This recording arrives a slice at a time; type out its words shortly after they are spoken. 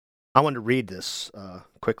I wanted to read this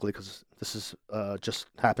quickly because this is just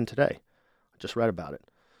happened today. I just read about it.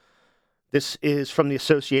 This is from the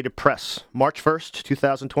Associated Press, March 1st,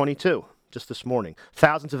 2022, just this morning.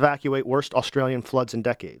 Thousands evacuate worst Australian floods in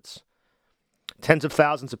decades. Tens of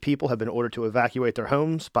thousands of people have been ordered to evacuate their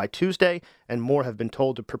homes by Tuesday, and more have been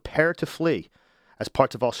told to prepare to flee as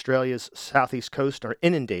parts of Australia's southeast coast are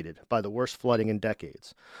inundated by the worst flooding in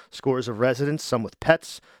decades. Scores of residents, some with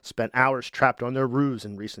pets, spent hours trapped on their roofs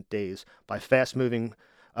in recent days by fast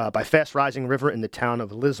rising river in the town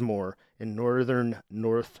of Lismore in northern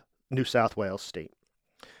New South Wales state.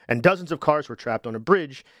 And dozens of cars were trapped on a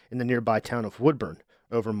bridge in the nearby town of Woodburn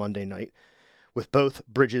over Monday night, with both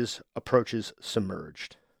bridges' approaches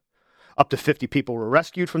submerged. Up to 50 people were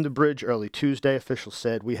rescued from the bridge early Tuesday, officials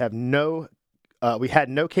said. We had no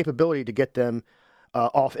capability to get them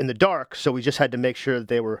off in the dark, so we just had to make sure that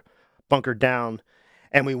they were bunkered down.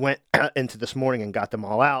 And we went into this morning and got them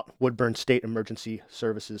all out, Woodburn State Emergency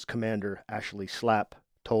Services Commander Ashley Slapp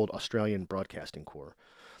told Australian Broadcasting Corps.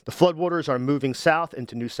 The floodwaters are moving south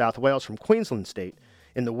into New South Wales from Queensland State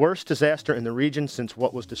in the worst disaster in the region since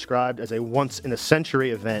what was described as a once-in-a-century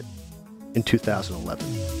event in 2011.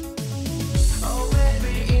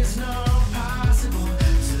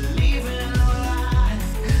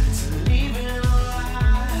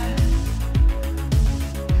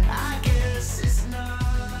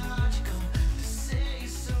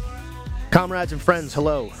 Comrades and friends,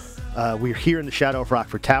 hello. We're here in the shadow of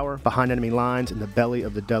Rockford Tower, behind enemy lines in the belly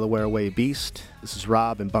of the Delaware Way Beast. This is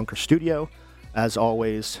Rob in Bunker Studio. As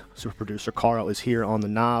always, super producer Carl is here on the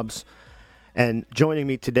knobs. And joining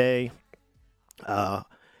me today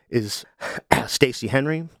is Stacy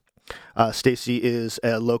Henry. Stacy is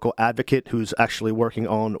a local advocate who's actually working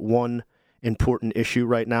on one important issue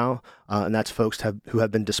right now, and that's folks who have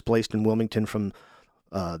been displaced in Wilmington from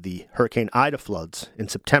the Hurricane Ida floods in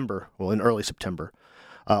early September.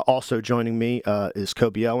 Also joining me is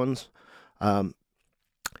Kobe Owens.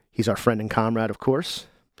 He's our friend and comrade, of course.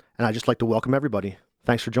 And I'd just like to welcome everybody.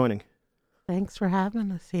 Thanks for joining. Thanks for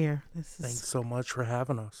having us here. Thanks so much for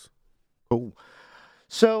having us. Cool.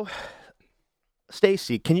 So,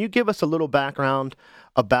 Stacy, can you give us a little background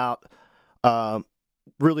about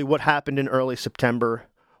really what happened in early September,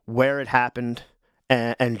 where it happened,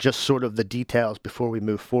 and just sort of the details before we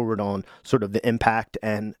move forward on sort of the impact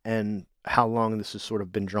and how long this has sort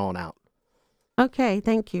of been drawn out? Okay,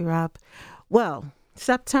 thank you, Rob. Well,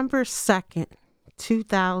 September 2nd,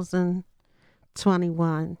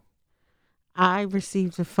 2021, I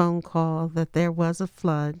received a phone call that there was a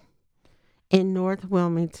flood in North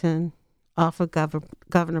Wilmington off of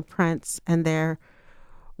Governor Prince, and there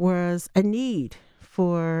was a need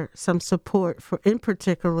for some support in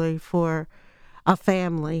particularly for a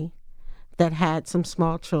family that had some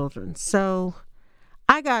small children. So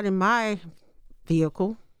I got in my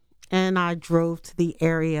vehicle and I drove to the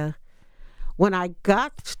area. When I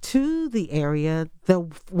got to the area,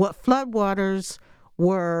 what floodwaters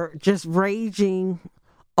were just raging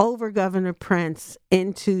over Governor Prince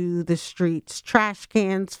into the streets, trash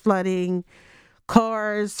cans flooding,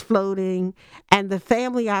 cars floating, and the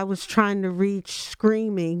family I was trying to reach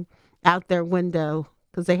screaming out their window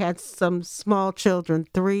because they had some small children,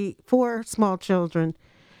 4 small children,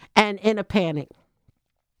 and in a panic.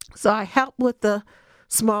 So I helped with the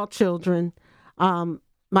small children.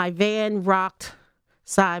 My van rocked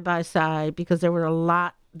side by side because there was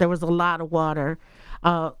a lot of water.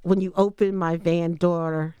 When you opened my van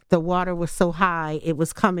door, the water was so high it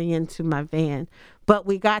was coming into my van. But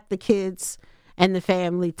we got the kids and the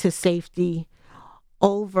family to safety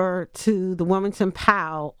over to the Wilmington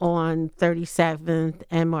POW on 37th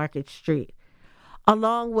and Market Street,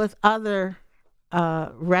 along with other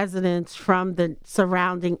residents from the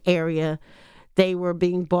surrounding area. They were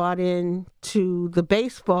being brought in to the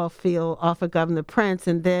baseball field off of Governor Prince,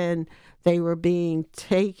 and then they were being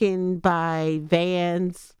taken by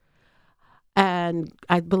vans and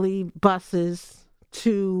I believe buses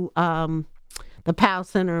to the POW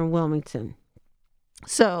Center in Wilmington.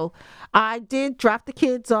 So I did drop the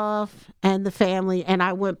kids off and the family, and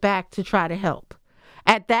I went back to try to help.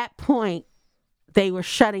 At that point, they were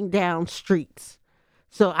shutting down streets.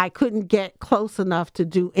 So I couldn't get close enough to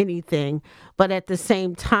do anything. But at the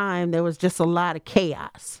same time, there was just a lot of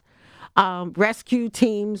chaos. Rescue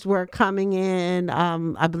teams were coming in.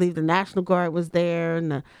 I believe the National Guard was there,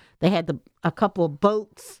 and they had a couple of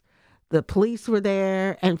boats. The police were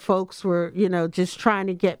there, and folks were, just trying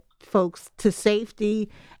to get folks to safety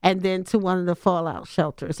and then to one of the fallout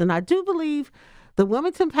shelters. And I do believe the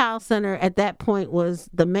Wilmington POW Center at that point was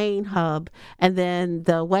the main hub, and then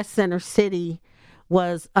the West Center City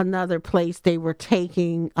was another place they were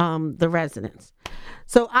taking the residents.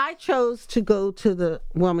 So I chose to go to the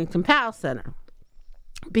Wilmington PAL Center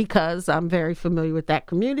because I'm very familiar with that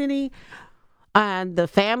community. And the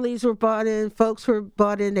families were brought in, folks were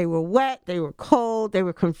brought in, they were wet, they were cold, they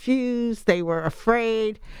were confused, they were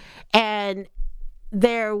afraid. And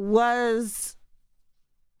there was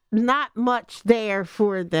not much there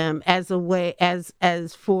for them as a way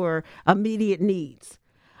as for immediate needs.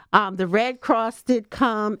 The Red Cross did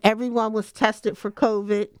come. Everyone was tested for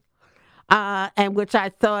COVID, and which I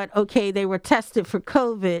thought, okay, they were tested for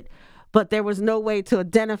COVID, but there was no way to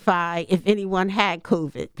identify if anyone had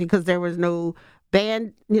COVID because there was no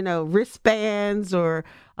wristbands or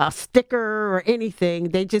a sticker or anything.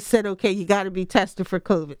 They just said, okay, you got to be tested for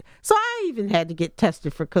COVID. So I even had to get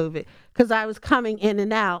tested for COVID because I was coming in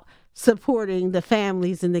and out supporting the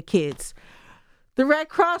families and the kids. The Red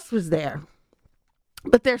Cross was there,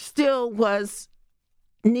 but there still was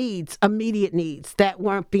needs, immediate needs that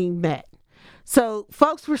weren't being met. So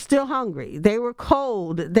folks were still hungry. They were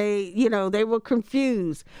cold. They were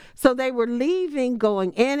confused. So they were leaving,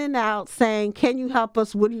 going in and out, saying, can you help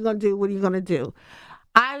us? What are you going to do? What are you going to do?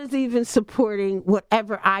 I was even supporting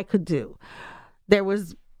whatever I could do. There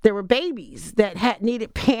were babies that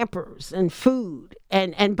needed Pampers and food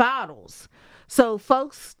and bottles. So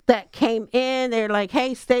folks that came in, they're like,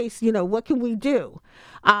 hey, Stace, what can we do?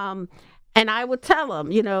 And I would tell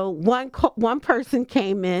them, one person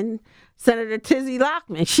came in, Senator Tizzy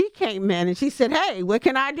Lockman. She came in and she said, hey, what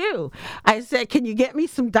can I do? I said, can you get me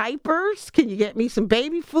some diapers? Can you get me some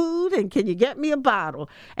baby food? And can you get me a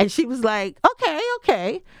bottle? And she was like,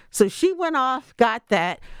 okay. So she went off, got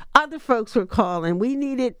that. Other folks were calling. We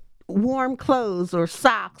needed warm clothes or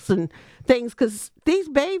socks and things because these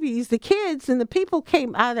babies, the kids and the people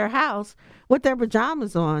came out of their house with their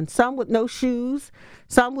pajamas on, some with no shoes,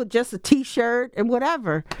 some with just a t-shirt and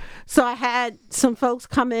whatever. So I had some folks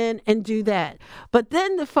come in and do that. But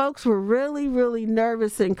then the folks were really, really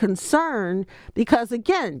nervous and concerned because,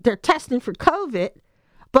 again, they're testing for COVID,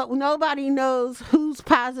 but nobody knows who's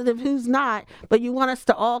positive, who's not, but you want us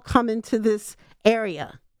to all come into this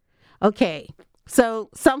area. Okay. So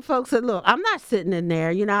some folks said, look, I'm not sitting in there.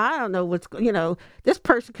 I don't know this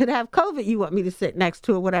person could have COVID. You want me to sit next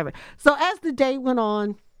to or whatever. So as the day went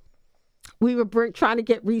on, we were trying to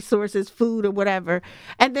get resources, food or whatever.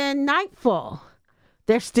 And then nightfall,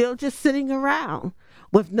 they're still just sitting around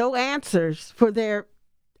with no answers for their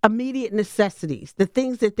immediate necessities, the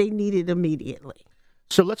things that they needed immediately.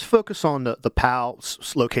 So let's focus on the PAL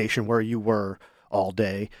location where you were all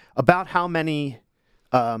day. About how many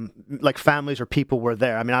families or people were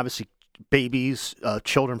there? I mean, obviously babies,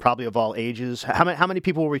 children probably of all ages. How many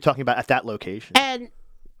people were we talking about at that location? And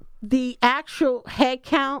the actual head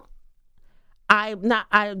count, I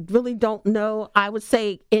really don't know. I would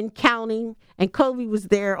say in counting, and Kobe was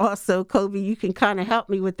there also. Kobe, you can kind of help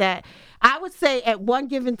me with that. I would say at one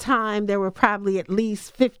given time, there were probably at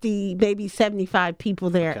least 50, maybe 75 people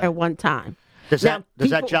there at one time. Does that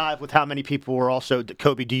jive with how many people were also?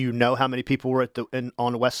 Kobe, do you know how many people were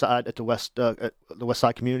on the west side at the West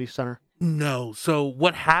Side Community Center? No. So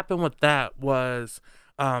what happened with that was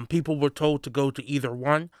people were told to go to either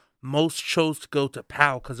one. Most chose to go to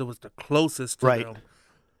PAL because it was the closest to them.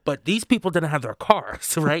 But these people didn't have their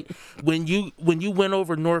cars, right? When you went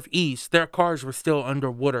over Northeast, their cars were still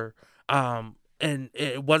underwater. And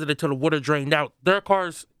it wasn't until the water drained out.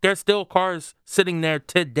 There's still cars sitting there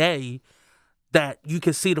today that you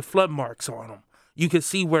can see the flood marks on them. You can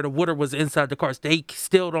see where the water was inside the cars. They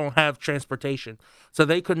still don't have transportation. So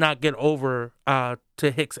they could not get over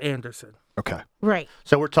to Hicks Anderson. Okay. Right.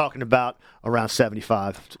 So we're talking about around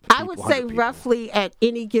 75 people, I would say roughly at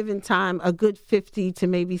any given time, a good 50 to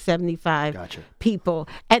maybe 75 people.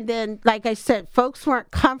 And then, like I said, folks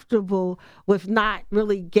weren't comfortable with not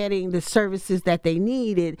really getting the services that they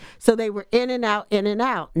needed. So they were in and out, in and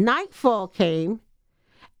out. Nightfall came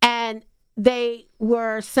and they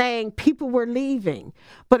were saying people were leaving.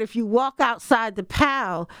 But if you walk outside the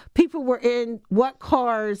PAL, people were in what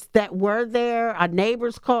cars that were there, a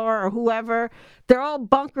neighbor's car or whoever. They're all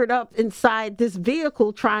bunkered up inside this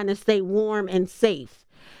vehicle trying to stay warm and safe.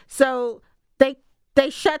 So they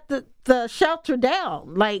shut the shelter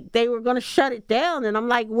down. Like they were going to shut it down. And I'm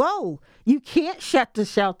like, whoa, you can't shut the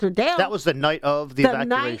shelter down. That was the night of the evacuation.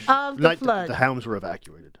 Night of the flood. The homes were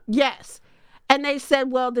evacuated. Yes. And they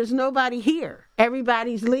said, well, there's nobody here.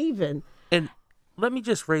 Everybody's leaving. And let me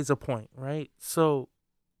just raise a point, right? So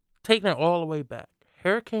taking it all the way back,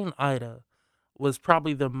 Hurricane Ida was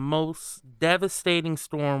probably the most devastating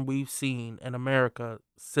storm we've seen in America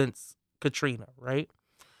since Katrina, right?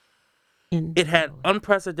 It had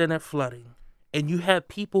unprecedented flooding. and you had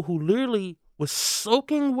people who literally was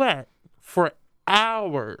soaking wet for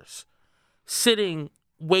hours, sitting,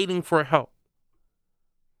 waiting for help.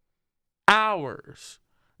 Hours.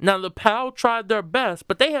 Now, the PAL tried their best,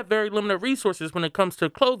 but they had very limited resources when it comes to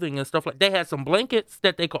clothing and stuff like that. They had some blankets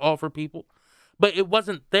that they could offer people, but it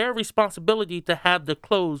wasn't their responsibility to have the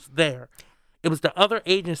clothes there. It was the other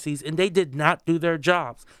agencies, and they did not do their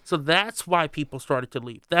jobs. So that's why people started to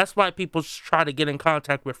leave. That's why people try to get in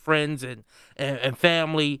contact with friends and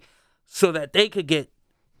family so that they could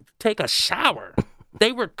take a shower.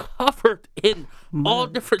 They were covered in all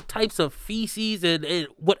different types of feces and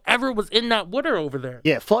whatever was in that water over there.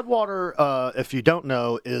 Yeah, floodwater, if you don't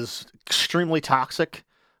know, is extremely toxic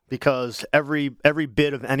because every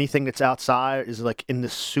bit of anything that's outside is like in the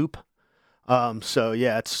soup. So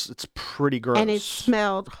yeah, it's pretty gross. And it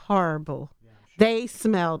smelled horrible. They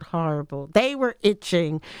smelled horrible. They were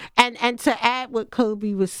itching. And to add what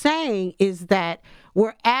Kobe was saying is that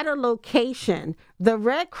we're at a location. The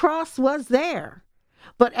Red Cross was there.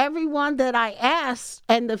 But everyone that I asked,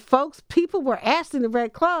 and people were asking the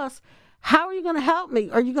Red Cross, how are you going to help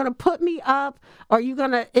me? Are you going to put me up? Are you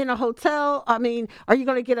going to, in a hotel? I mean, are you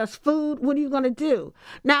going to get us food? What are you going to do?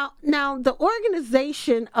 Now, the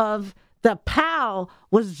organization of the PAL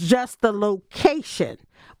was just the location.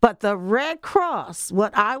 But the Red Cross,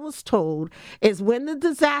 what I was told, is when the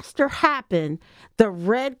disaster happened, the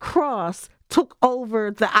Red Cross took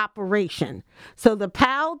over the operation. So the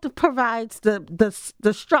PAL provides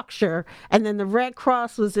the structure, and then the Red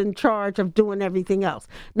Cross was in charge of doing everything else.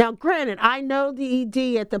 Now, granted, I know the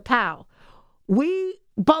ED at the PAL. We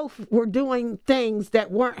both were doing things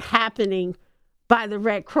that weren't happening by the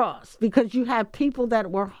Red Cross because you have people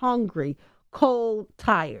that were hungry, cold,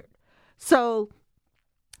 tired. So,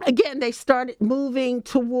 again, they started moving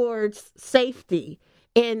towards safety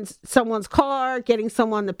in someone's car, getting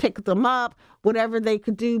someone to pick them up, whatever they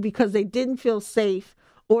could do because they didn't feel safe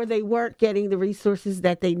or they weren't getting the resources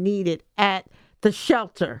that they needed at the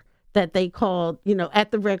shelter that they called,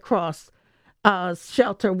 at the Red Cross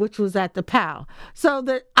shelter, which was at the PAL. So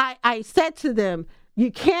I said to them,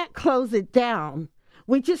 you can't close it down.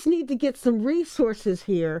 We just need to get some resources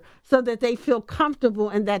here so that they feel comfortable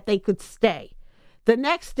and that they could stay. The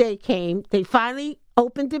next day came, they finally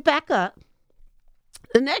opened it back up.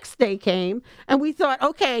 The next day came, and we thought,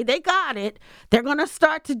 okay, they got it. They're going to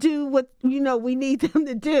start to do what, we need them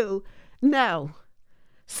to do. No.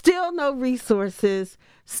 Still no resources,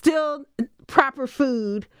 still proper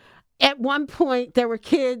food. At one point, there were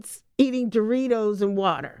kids eating Doritos and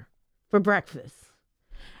water for breakfast.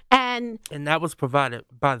 And that was provided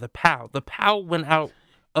by the PAL. The PAL went out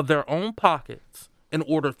of their own pockets and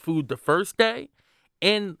ordered food the first day,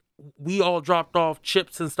 and we all dropped off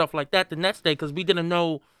chips and stuff like that the next day because we didn't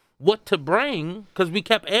know what to bring because we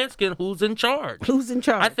kept asking who's in charge. Who's in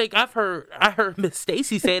charge? I think I heard Miss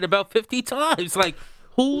Stacy say it about 50 times. Like,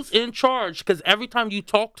 who's in charge? Because every time you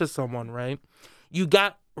talk to someone, right, you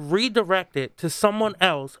got redirected to someone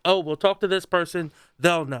else. Oh, we'll talk to this person.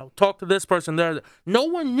 They'll know. Talk to this person. No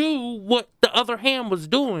one knew what the other hand was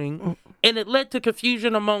doing, and it led to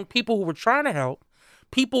confusion among people who were trying to help,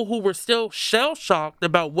 people who were still shell-shocked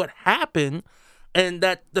about what happened and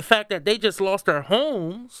that the fact that they just lost their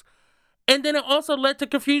homes. And then it also led to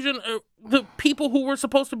confusion the people who were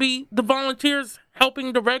supposed to be the volunteers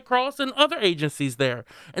helping the Red Cross and other agencies there.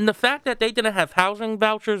 And the fact that they didn't have housing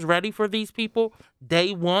vouchers ready for these people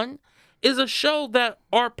day one is a show that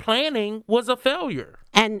our planning was a failure.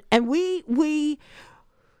 And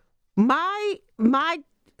my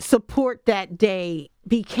support that day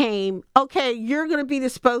became, okay, you're going to be the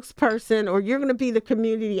spokesperson or you're going to be the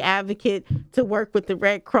community advocate to work with the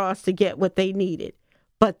Red Cross to get what they needed.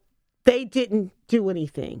 But they didn't do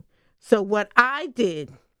anything. So what I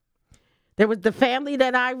did, there was the family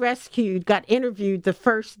that I rescued got interviewed the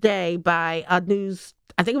first day by I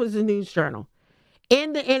think it was a news journal.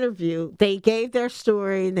 In the interview, they gave their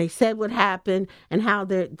story and they said what happened and how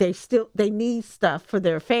they need stuff for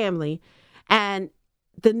their family. And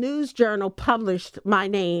the news journal published my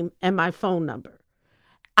name and my phone number.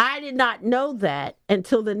 I did not know that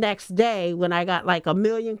until the next day when I got like 1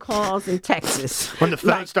 million calls in Texas. When the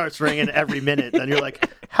phone starts ringing every minute, then you're like,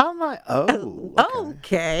 how am I? Oh,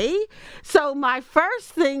 okay. So my first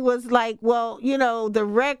thing was like, well, the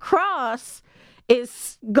Red Cross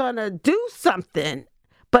is going to do something.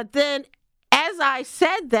 But then as I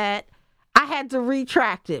said that, I had to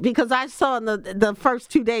retract it because I saw in the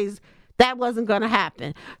first 2 days that wasn't going to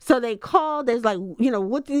happen. So they called. There's like,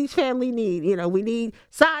 what do these family need? We need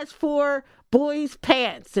size 4 boys'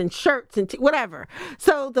 pants and shirts and whatever.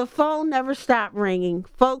 So the phone never stopped ringing.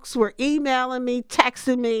 Folks were emailing me,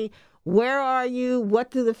 texting me. Where are you?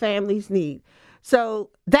 What do the families need? So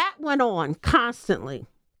that went on constantly.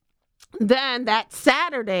 Then that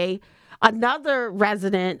Saturday, another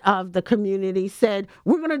resident of the community said,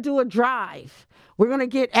 we're going to do a drive. We're going to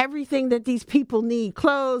get everything that these people need,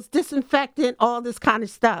 clothes, disinfectant, all this kind of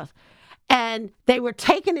stuff. And they were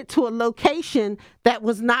taking it to a location that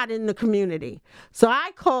was not in the community. So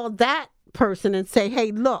I called that person and say,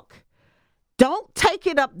 hey, look, don't take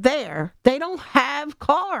it up there. They don't have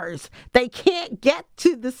cars. They can't get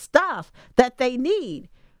to the stuff that they need.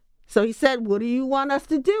 So he said, what do you want us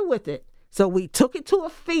to do with it? So we took it to a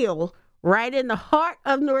field right in the heart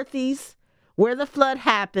of Northeast where the flood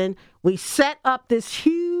happened. We set up this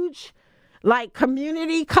huge,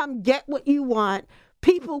 community, come get what you want.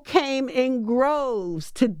 People came in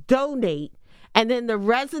groves to donate, and then the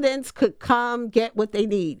residents could come get what they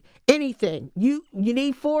need. Anything. You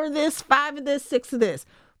need 4 of this, 5 of this, 6 of this.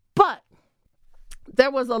 But there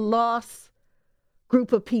was a lost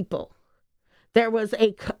group of people. There was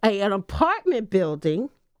an apartment building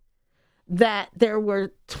that there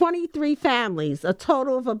were 23 families, a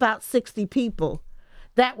total of about 60 people,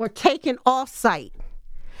 that were taken off-site.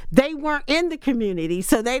 They weren't in the community,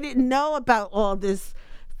 so they didn't know about all these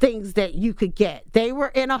things that you could get. They were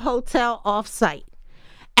in a hotel off-site.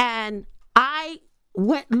 And I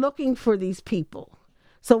went looking for these people.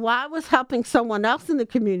 So while I was helping someone else in the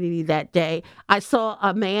community that day, I saw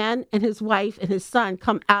a man and his wife and his son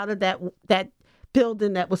come out of that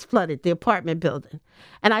building that was flooded, the apartment building.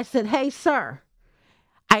 And I said, hey, sir,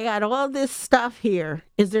 I got all this stuff here.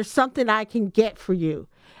 Is there something I can get for you?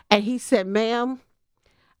 And he said, ma'am,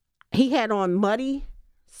 he had on muddy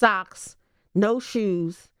socks, no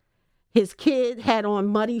shoes. His kid had on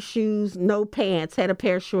muddy shoes, no pants, had a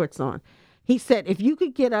pair of shorts on. He said, if you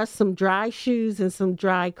could get us some dry shoes and some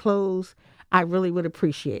dry clothes, I really would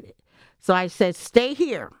appreciate it. So I said, stay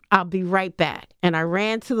here. I'll be right back. And I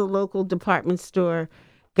ran to the local department store,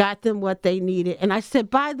 got them what they needed. And I said,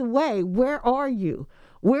 by the way, where are you?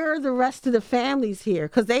 Where are the rest of the families here?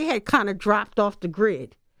 Because they had kind of dropped off the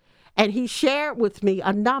grid. And he shared with me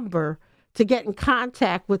a number to get in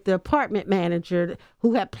contact with the apartment manager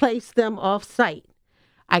who had placed them off site.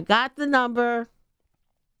 I got the number.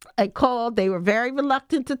 I called. They were very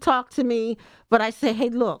reluctant to talk to me. But I said, hey,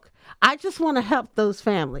 look, I just want to help those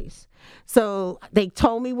families. So they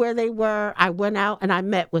told me where they were. I went out and I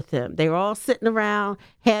met with them. They were all sitting around,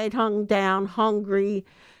 head hung down, hungry,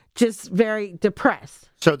 just very depressed.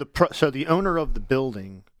 So the owner of the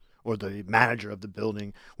building, or the manager of the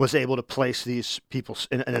building, was able to place these people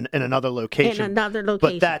in another location. In another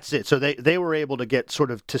location. But that's it. So they were able to get sort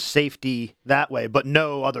of to safety that way, but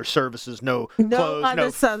no other services, no clothes,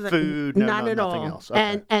 no food, none at nothing all. Else.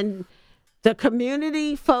 Okay. And the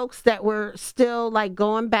community folks that were still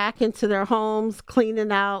going back into their homes,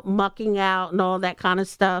 cleaning out, mucking out, and all that kind of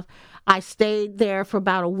stuff, I stayed there for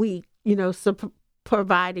about a week,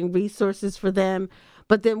 providing resources for them.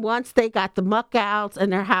 But then once they got the muck outs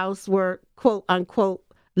and their house were, quote unquote,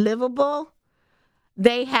 livable,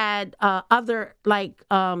 they had other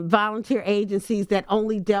volunteer agencies that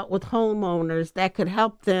only dealt with homeowners that could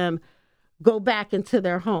help them go back into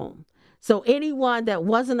their home. So anyone that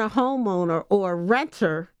wasn't a homeowner or a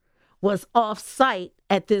renter was off site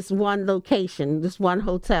at this one location, this one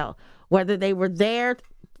hotel, whether they were there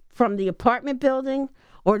from the apartment building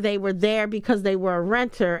or they were there because they were a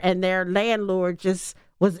renter and their landlord just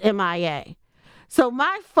was MIA. So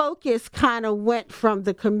my focus kind of went from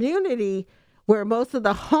the community where most of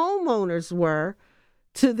the homeowners were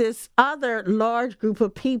to this other large group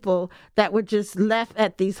of people that were just left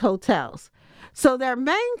at these hotels. So their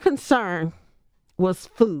main concern was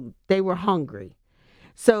food. They were hungry.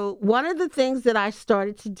 So one of the things that I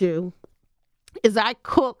started to do is I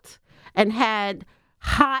cooked and had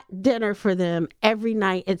hot dinner for them every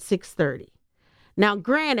night at 6:30. Now,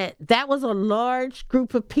 granted, that was a large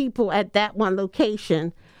group of people at that one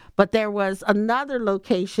location, but there was another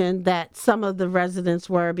location that some of the residents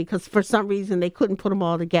were because for some reason they couldn't put them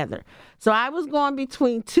all together. So I was going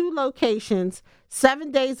between 2 locations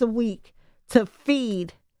 7 days a week to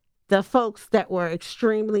feed the folks that were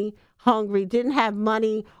extremely hungry, didn't have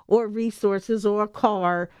money or resources or a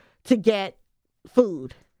car to get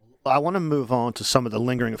food. I want to move on to some of the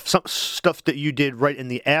lingering some stuff that you did right in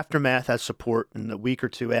the aftermath as support in the week or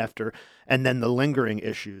two after, and then the lingering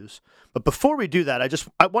issues. But before we do that,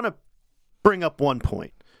 I want to bring up one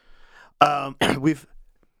point.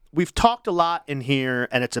 We've talked a lot in here,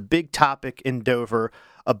 and it's a big topic in Dover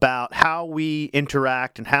about how we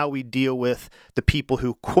interact and how we deal with the people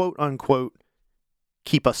who, quote unquote,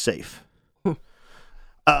 keep us safe.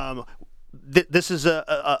 this is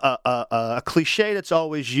a cliche that's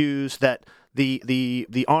always used, that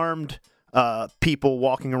the armed people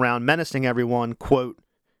walking around menacing everyone, quote,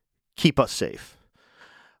 keep us safe.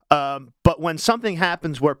 But when something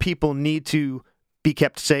happens where people need to be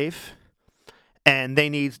kept safe, and they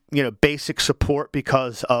need, basic support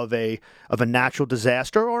because of a natural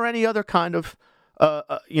disaster or any other kind of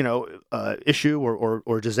issue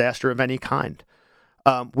or disaster of any kind,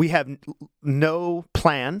 we have no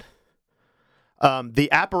plan. The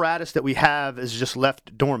apparatus that we have is just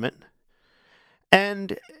left dormant,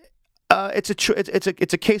 and it's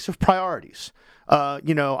a case of priorities.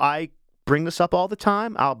 I bring this up all the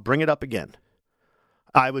time. I'll bring it up again.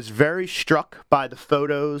 I was very struck by the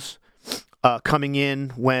photos coming in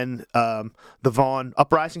when the Vaughn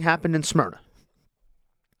uprising happened in Smyrna.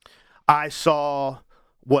 I saw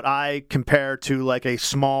what I compare to like a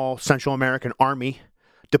small Central American army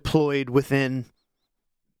deployed within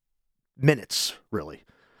minutes, really.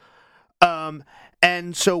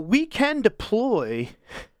 And so we can deploy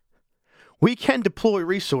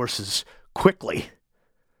resources quickly.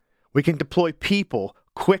 We can deploy people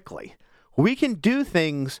quickly. We can do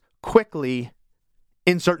things quickly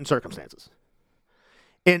in certain circumstances.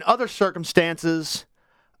 In other circumstances,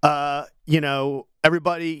 everybody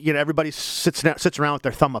sits around with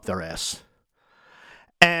their thumb up their ass.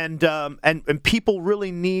 And people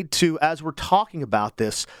really need to, as we're talking about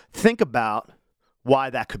this, think about why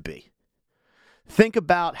that could be. Think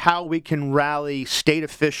about how we can rally state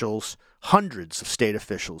officials, hundreds of state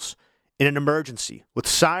officials, in an emergency with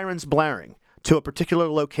sirens blaring to a particular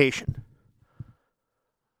location.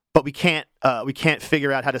 But we can't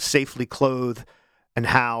figure out how to safely clothe and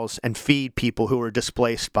house and feed people who are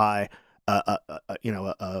displaced by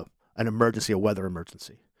an emergency, a weather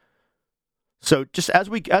emergency. So just as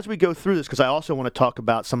we go through this, because I also want to talk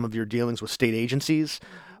about some of your dealings with state agencies.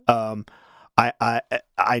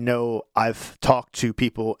 I know I've talked to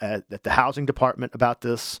people at the housing department about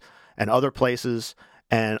this and other places,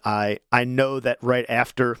 and I know that right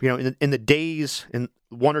after, in the days, in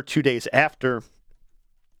 1 or 2 days after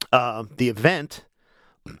the event,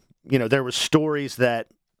 there were stories that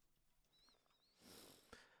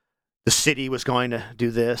the city was going to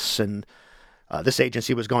do this and this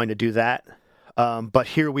agency was going to do that. But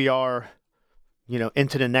here we are,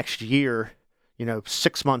 into the next year,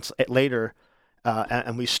 6 months later,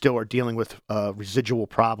 and we still are dealing with residual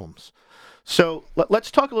problems. So let's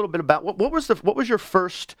talk a little bit about what was your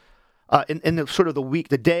first in the sort of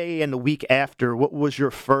the day and the week after. What was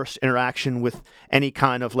your first interaction with any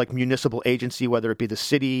kind of like municipal agency, whether it be the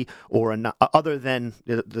city or other than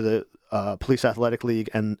the Police Athletic League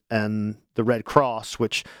and the Red Cross,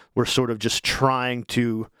 which were sort of just trying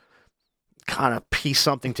to kind of piece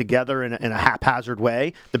something together in a haphazard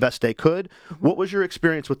way the best they could. What was your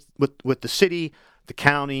experience with the city, the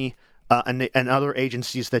county, and other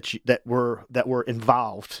agencies that were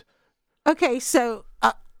involved? Okay, so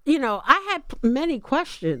I had many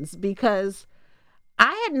questions because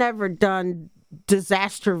I had never done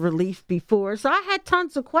disaster relief before, so I had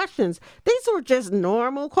tons of questions. These were just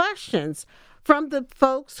normal questions from the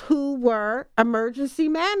folks who were emergency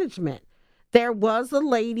management. There was a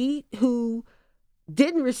lady who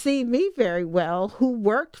didn't receive me very well who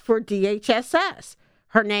worked for DHSS.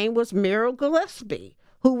 Her name was Meryl Gillespie,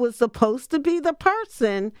 who was supposed to be the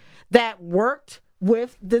person that worked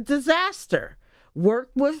with the disaster,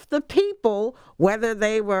 worked with the people, whether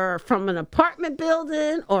they were from an apartment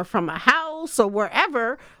building or from a house or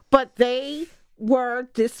wherever, but they were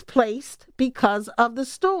displaced because of the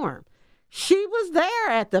storm. She was there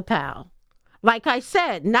at the POW. Like I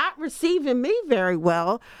said, not receiving me very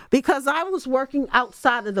well because I was working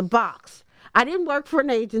outside of the box. I didn't work for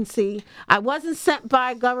an agency. I wasn't sent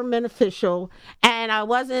by a government official, and I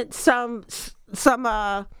wasn't some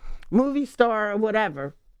movie star or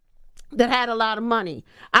whatever that had a lot of money.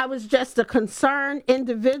 I was just a concerned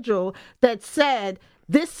individual that said,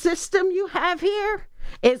 this system you have here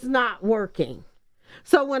is not working.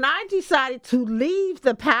 So when I decided to leave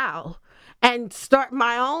the POW and start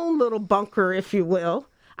my own little bunker, if you will,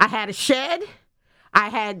 I had a shed, I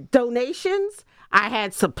had donations, I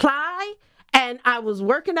had supply, and I was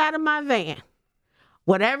working out of my van.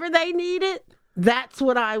 Whatever they needed, that's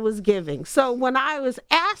what I was giving. So when I was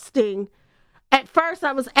asking, at first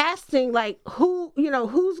I was asking like,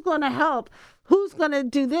 who's going to help? Who's going to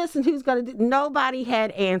do this and who's going to do? Nobody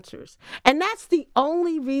had answers. And that's the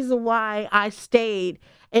only reason why I stayed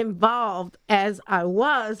involved as I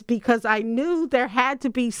was, because I knew there had to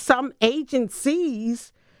be some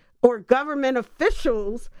agencies or government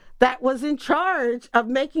officials that was in charge of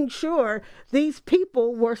making sure these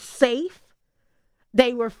people were safe,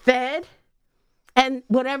 they were fed, and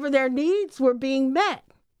whatever their needs were being met.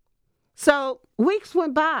 So weeks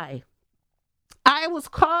went by. I was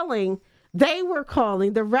calling, they were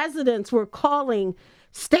calling, the residents were calling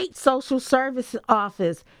state social service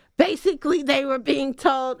office. Basically, they were being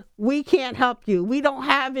told, we can't help you. We don't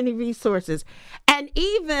have any resources. And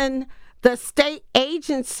even the state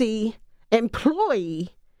agency employee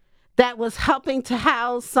that was helping to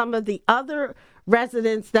house some of the other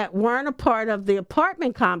residents that weren't a part of the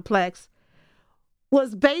apartment complex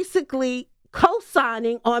was basically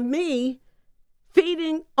co-signing on me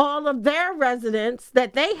feeding all of their residents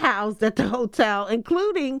that they housed at the hotel,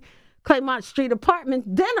 including Claymont Street Apartments,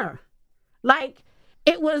 dinner. Like,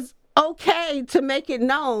 it was okay to make it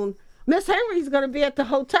known, Miss Henry's going to be at the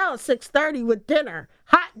hotel at 6:30 with dinner,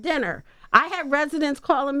 hot dinner. I had residents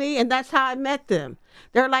calling me, and that's how I met them.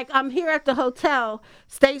 They're like, I'm here at the hotel.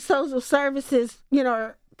 State Social Services,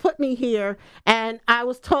 put me here, and I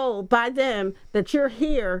was told by them that you're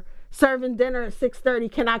here serving dinner at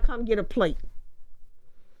 6:30. Can I come get a plate?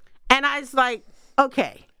 And I was like,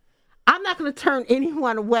 okay, I'm not going to turn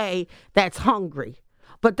anyone away that's hungry,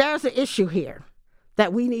 but there's an issue here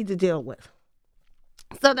that we need to deal with.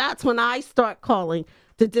 So that's when I start calling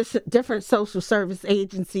the different social service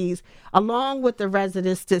agencies along with the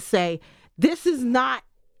residents to say, this is not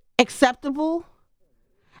acceptable,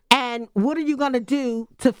 and what are you going to do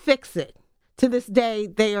to fix it? To this day,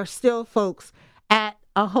 they are still folks at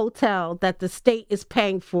a hotel that the state is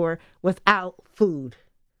paying for without food.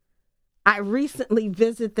 I recently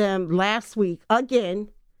visited them last week. Again,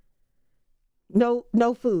 no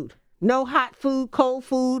food. No hot food, cold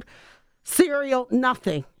food, cereal,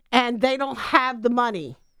 nothing. And they don't have the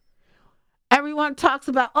money. Everyone talks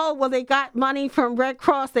about, they got money from Red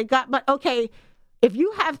Cross. But okay, if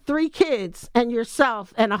you have 3 kids and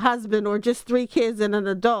yourself and a husband, or just 3 kids and an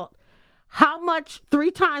adult, how much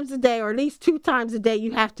 3 times a day, or at least 2 times a day,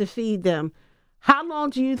 you have to feed them? How long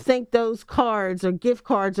do you think those cards or gift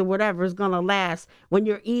cards or whatever is going to last when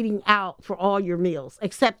you're eating out for all your meals,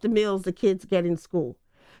 except the meals the kids get in school?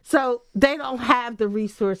 So they don't have the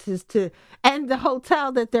resources and the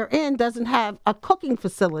hotel that they're in doesn't have a cooking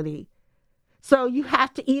facility. So you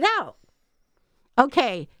have to eat out.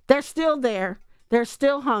 Okay, they're still there. They're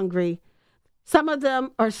still hungry. Some of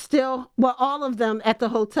them are all of them at the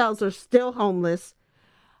hotels are still homeless.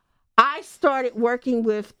 I started working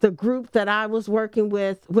with the group that I was working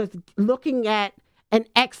with looking at an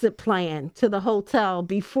exit plan to the hotel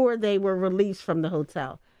before they were released from the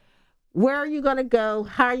hotel. Where are you going to go?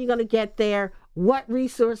 How are you going to get there? What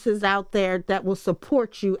resources out there that will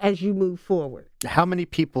support you as you move forward? How many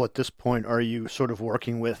people at this point are you sort of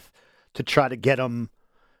working with to try to get them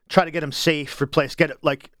safe, replaced,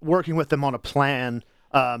 working with them on a plan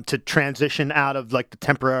to transition out of the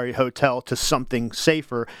temporary hotel to something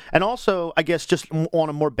safer? And also, I guess, just on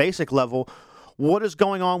a more basic level, what is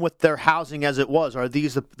going on with their housing as it was? Are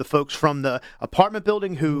these the folks from the apartment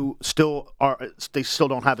building who still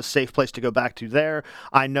don't have a safe place to go back to there?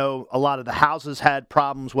 I know a lot of the houses had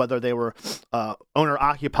problems, whether they were owner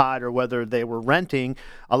occupied or whether they were renting.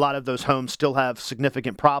 A lot of those homes still have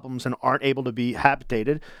significant problems and aren't able to be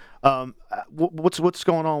habitated. What's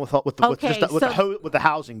going on with the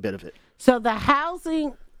housing bit of it? So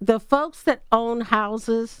the folks that own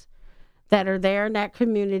houses that are there in that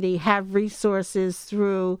community have resources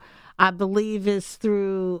through, I believe it's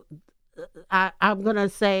through, I'm going to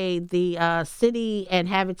say the City and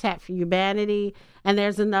Habitat for Humanity, and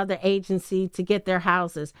there's another agency to get their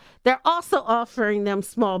houses. They're also offering them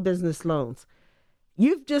small business loans.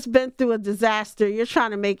 You've just been through a disaster. You're trying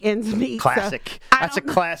to make ends meet. Classic. That's a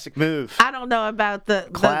classic move. I don't know about the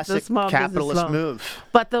small capitalist business loan move.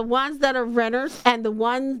 But the ones that are renters and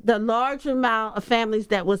the large amount of families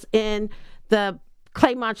that was in the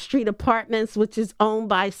Claymont Street Apartments, which is owned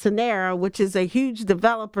by Sonera, which is a huge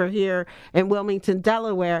developer here in Wilmington,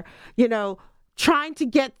 Delaware, trying to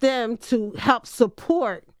get them to help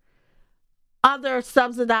support other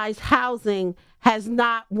subsidized housing has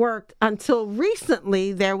not worked until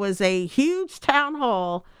recently. There was a huge town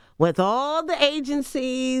hall with all the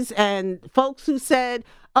agencies and folks who said,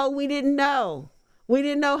 we didn't know. We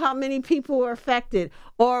didn't know how many people were affected,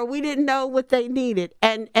 or we didn't know what they needed.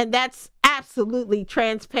 And that's absolutely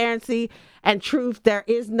transparency and truth. There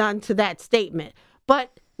is none to that statement.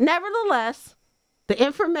 But nevertheless, the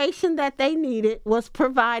information that they needed was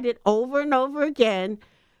provided over and over again.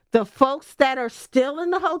 The folks that are still in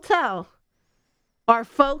the hotel are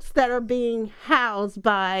folks that are being housed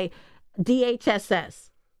by DHSS.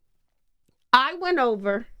 I went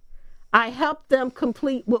over, I helped them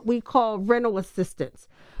complete what we call rental assistance.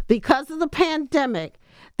 Because of the pandemic,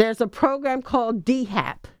 there's a program called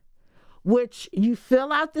DHAP, which you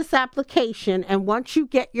fill out this application, and once you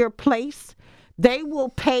get your place, they will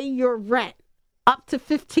pay your rent up to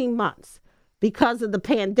 15 months because of the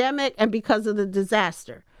pandemic and because of the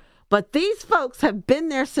disaster. But these folks have been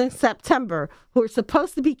there since September, who are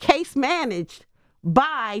supposed to be case managed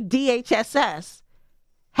by DHSS,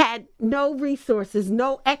 had no resources,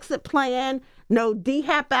 no exit plan, no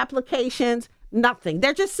DHAP applications, nothing.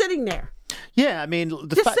 They're just sitting there. Yeah, I mean,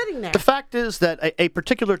 sitting there. The fact is that a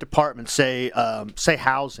particular department, say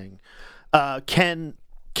housing, can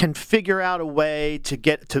figure out a way to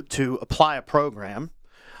get to apply a program.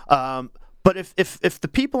 But if the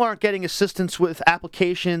people aren't getting assistance with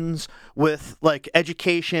applications, with like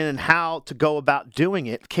education and how to go about doing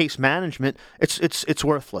it, case management, it's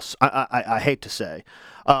worthless. I hate to say.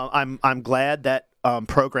 I'm glad that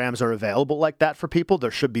programs are available like that for people.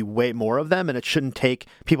 There should be way more of them, and it shouldn't take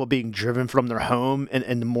people being driven from their home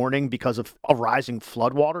in the morning because of rising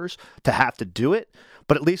floodwaters to have to do it.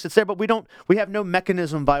 But at least it's there. But we have no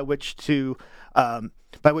mechanism by which to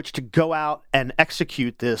go out and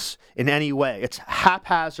execute this in any way. It's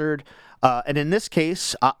haphazard, and in this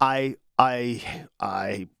case, I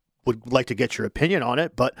would like to get your opinion on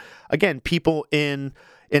it. But again, people in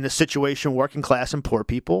a situation, working class and poor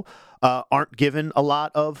people, aren't given a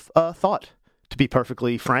lot of thought, to be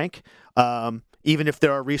perfectly frank. Even if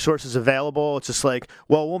there are resources available, it's just like,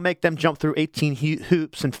 well, we'll make them jump through 18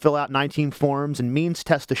 hoops and fill out 19 forms and means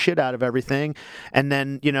test the shit out of everything. And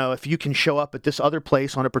then, if you can show up at this other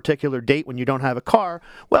place on a particular date when you don't have a car,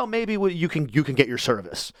 well, maybe you can get your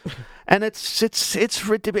service. And it's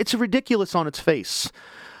ridiculous on its face.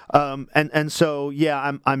 And so,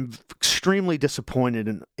 yeah, I'm extremely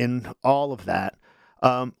disappointed in all of that.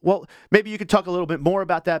 Well, maybe you could talk a little bit more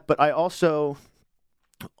about that, but I also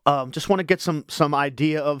just want to get some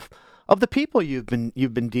idea of the people you've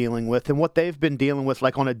been dealing with and what they've been dealing with,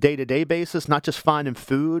 like on a day-to-day basis, not just finding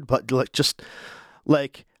food, but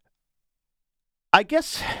I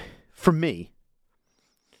guess for me,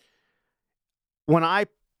 when I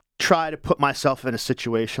try to put myself in a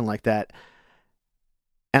situation like that,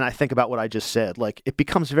 and I think about what I just said, like, it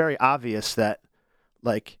becomes very obvious that,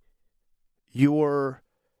 like, the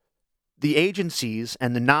agencies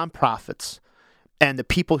and the nonprofits and the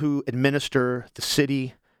people who administer the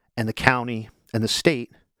city and the county and the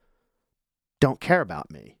state don't care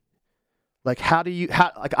about me. Like, I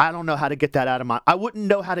don't know how to get that out of I wouldn't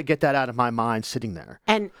know how to get that out of my mind sitting there.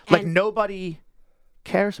 And nobody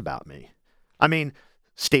cares about me. I mean,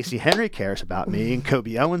 Stacey Henry cares about me, and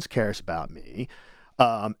Kobe Owens cares about me,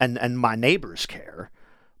 and my neighbors care.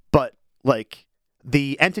 But, like,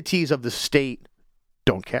 the entities of the state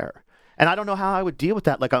don't care. And I don't know how I would deal with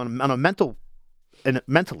that, like, on a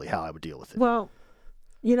mentally how I would deal with it. Well,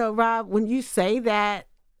 Rob, when you say that,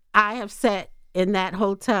 I have sat in that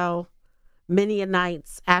hotel many a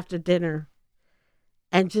nights after dinner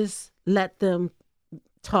and just let them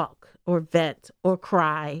talk or vent or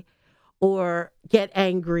cry or get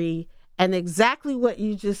angry. And exactly what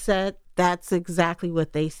you just said, that's exactly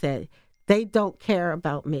what they said. They don't care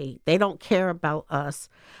about me. They don't care about us.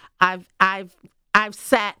 I've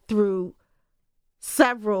sat through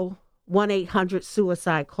several 1-800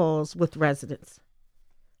 suicide calls with residents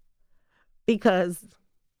because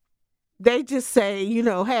they just say,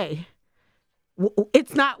 hey,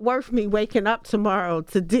 it's not worth me waking up tomorrow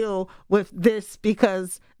to deal with this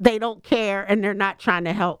because they don't care and they're not trying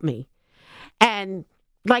to help me. And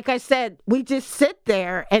like I said, we just sit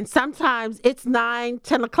there, and sometimes it's 9,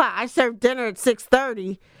 10 o'clock. I serve dinner at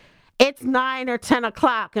 6:30. It's 9 or 10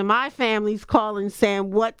 o'clock, and my family's calling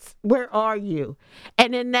saying, where are you?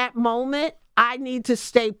 And in that moment, I need to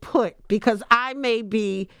stay put because I may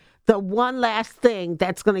be the one last thing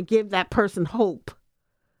that's going to give that person hope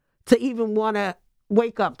to even want to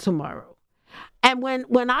wake up tomorrow. And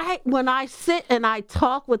when I sit and I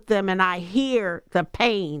talk with them and I hear the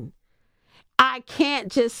pain, I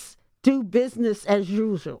can't just do business as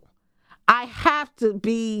usual. I have to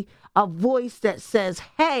be a voice that says,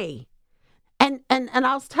 hey, and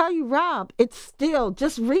I'll tell you, Rob, it's still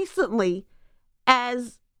just recently,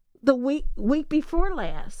 as the week before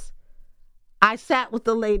last, I sat with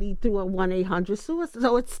the lady through a 1-800 suicide.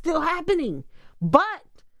 So it's still happening. But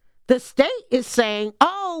the state is saying,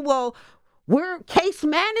 oh, well, we're case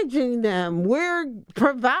managing them. We're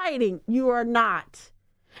providing. You are not.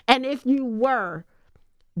 And if you were,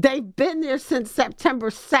 they've been there since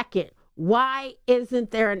September 2nd. Why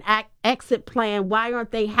isn't there an exit plan? Why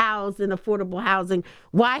aren't they housed in affordable housing?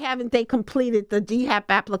 Why haven't they completed the DHAP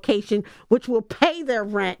application, which will pay their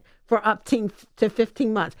rent for up to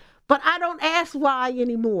 15 months? But I don't ask why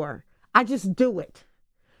anymore. I just do it.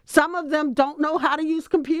 Some of them don't know how to use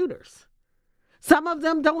computers. Some of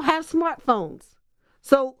them don't have smartphones.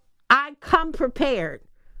 So I come prepared.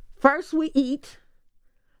 First we eat,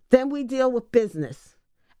 then we deal with business.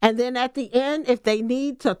 And then at the end, if they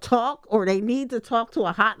need to talk or they need to talk to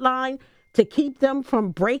a hotline to keep them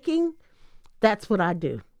from breaking, that's what I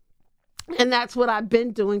do. And that's what I've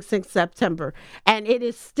been doing since September. And it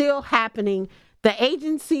is still happening. The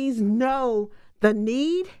agencies know the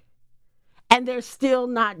need, and they're still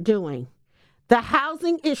not doing. The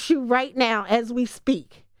housing issue right now, as we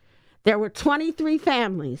speak, there were 23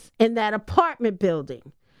 families in that apartment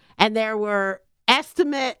building, and there were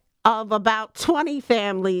estimate of about 20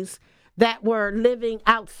 families that were living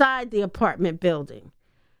outside the apartment building.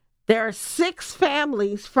 There are 6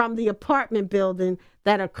 families from the apartment building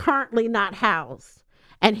that are currently not housed.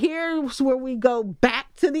 And here's where we go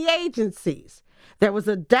back to the agencies. There was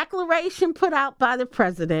a declaration put out by the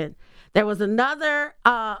president. There was another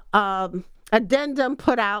addendum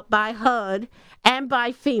put out by HUD and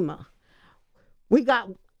by FEMA. We got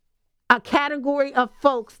a category of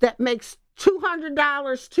folks that makes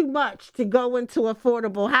 $200 too much to go into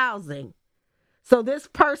affordable housing. So this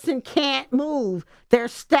person can't move. They're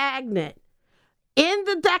stagnant. In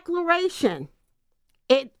the declaration,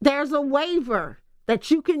 there's a waiver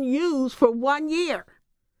that you can use for 1 year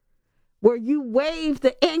where you waive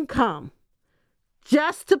the income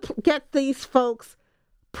just to get these folks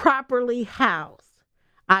properly housed.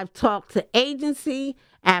 I've talked to agency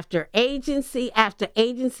after agency after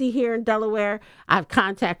agency here in Delaware. I've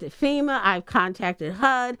contacted FEMA. I've contacted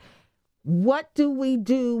HUD. What do we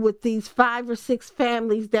do with these 5 or 6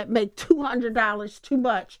 families that make $200 too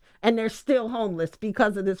much and they're still homeless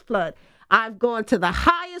because of this flood? I've gone to the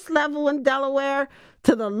highest level in Delaware,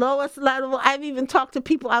 to the lowest level. I've even talked to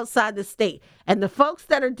people outside the state. And the folks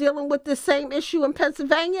that are dealing with this same issue in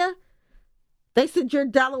Pennsylvania, they said your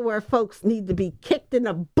Delaware folks need to be kicked in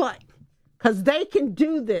the butt because they can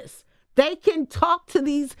do this. They can talk to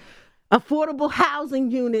these affordable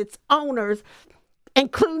housing units owners,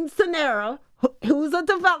 including Sonera, who's a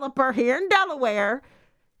developer here in Delaware.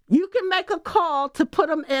 You can make a call to put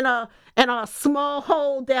them in a small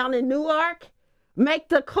hole down in Newark. Make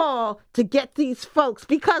the call to get these folks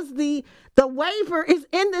because the waiver is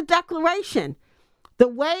in the declaration. The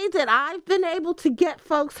way that I've been able to get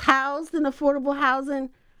folks housed in affordable housing,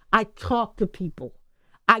 I talk to people.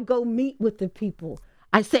 I go meet with the people.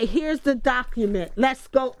 I say, here's the document. Let's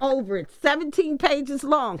go over it. 17 pages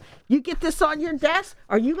long. You get this on your desk.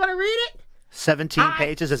 Are you going to read it? 17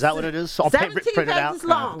 pages? Is that what it is? 17 print it pages out?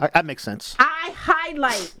 long. That makes sense. I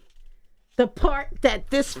highlight the part that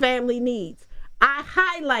this family needs. I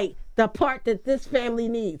highlight the part that this family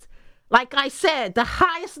needs. Like I said, the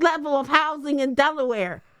highest level of housing in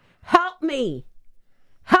Delaware. Help me.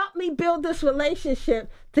 Help me build this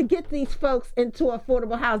relationship to get these folks into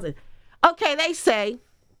affordable housing. Okay, they say,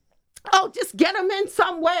 oh, just get them in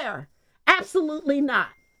somewhere. Absolutely not.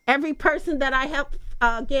 Every person that I help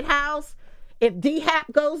get housed, if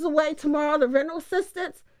DHAP goes away tomorrow, the rental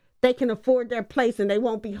assistance, they can afford their place and they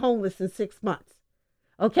won't be homeless in 6 months.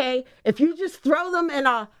 Okay? If you just throw them in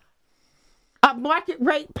a market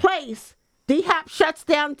rate place, DHAP shuts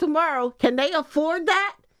down tomorrow. Can they afford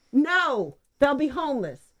that? No, they'll be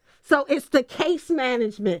homeless. So it's the case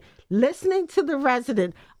management, listening to the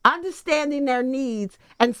resident, understanding their needs,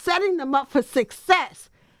 and setting them up for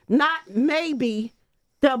success. Not maybe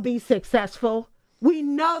they'll be successful. We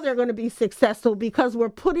know they're going to be successful because we're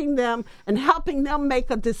putting them and helping them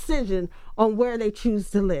make a decision on where they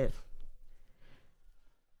choose to live.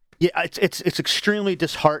 Yeah, it's extremely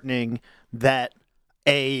disheartening that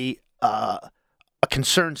a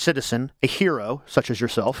concerned citizen, a hero such as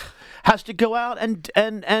yourself, has to go out and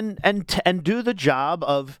do the job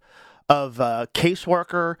of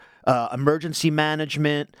caseworker, emergency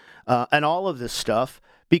management, and all of this stuff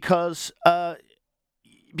because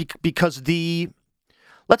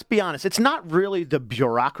let's be honest, it's not really the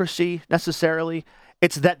bureaucracy necessarily.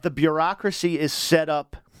 It's that the bureaucracy is set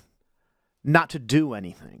up not to do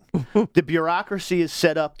anything. The bureaucracy is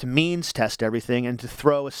set up to means test everything and to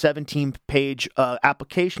throw a 17-page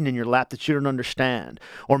application in your lap that you don't understand,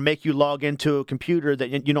 or make you log into a computer that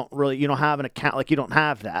you don't have an account, like you don't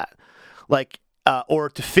have that, or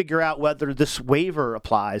to figure out whether this waiver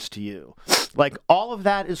applies to you. Like, all of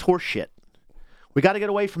that is horseshit. We got to get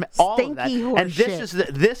away from all Stinky of that. horse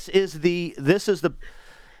And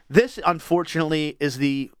this unfortunately is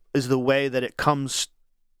the way that it comes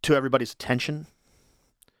to everybody's attention.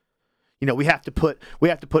 You know, we have to put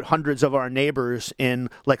hundreds of our neighbors in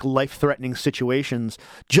like life-threatening situations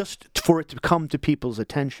just for it to come to people's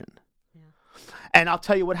attention. Yeah. And I'll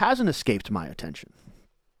tell you what hasn't escaped my attention.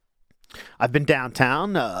 I've been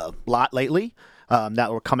downtown a lot lately.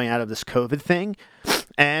 That we're coming out of this COVID thing.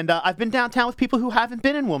 And I've been downtown with people who haven't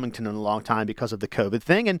been in Wilmington in a long time because of the COVID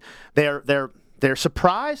thing, and they're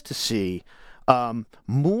surprised to see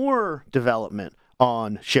more development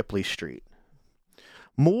on Shipley Street,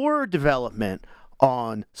 more development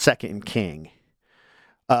on Second and King.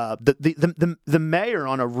 The mayor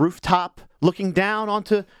on a rooftop looking down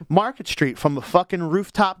onto Market Street from a fucking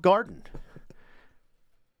rooftop garden.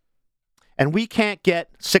 And we can't get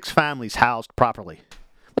 6 families housed properly.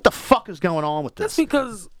 What the fuck is going on with this? That's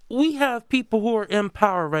because we have people who are in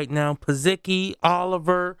power right now. Pizicki,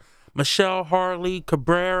 Oliver, Michelle Harley,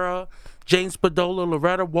 Cabrera, James Spadola,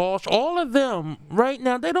 Loretta Walsh, all of them right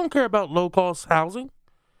now, they don't care about low-cost housing.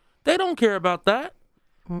 They don't care about that.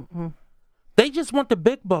 Mm-mm. They just want the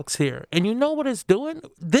big bucks here. And you know what it's doing?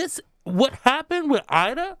 What happened with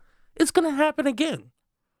Ida, it's going to happen again.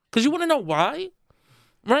 Because you want to know why?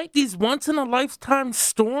 Right? These once-in-a-lifetime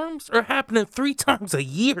storms are happening 3 times a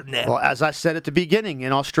year now. Well, as I said at the beginning,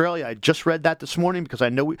 in Australia, I just read that this morning because I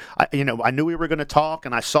knew we were going to talk,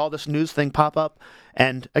 and I saw this news thing pop up.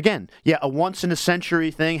 And again, yeah, a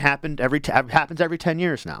once-in-a-century thing happens every 10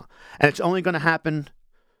 years now, and it's only going to happen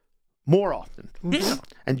more often. Yeah.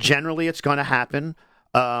 And generally, it's going to happen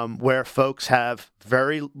where folks have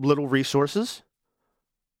very little resources,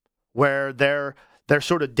 where their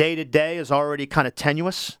sort of day-to-day is already kind of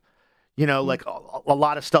tenuous. Like a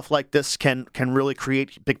lot of stuff like this can really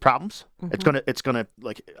create big problems. Mm-hmm. It's gonna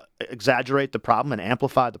like exaggerate the problem and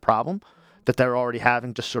amplify the problem that they're already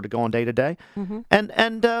having, just sort of going day to day.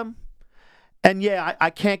 And yeah, I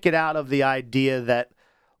can't get out of the idea that,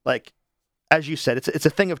 like, as you said, it's a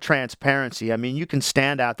thing of transparency. I mean, you can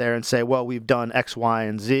stand out there and say, well, we've done X, Y,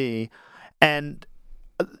 and Z, and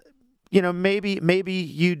maybe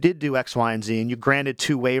you did do X, Y, and Z, and you granted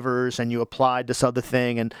 2 waivers, and you applied this other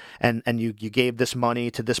thing, and you gave this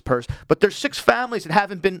money to this person. But there's 6 families that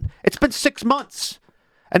haven't been. It's been 6 months,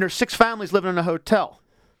 and there's 6 families living in a hotel.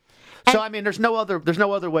 So I mean, there's no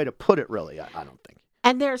other way to put it, really. I don't think.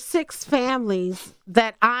 And there's 6 families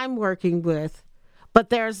that I'm working with, but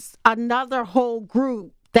there's another whole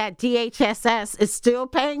group that DHSS is still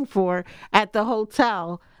paying for at the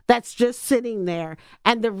hotel. That's just sitting there.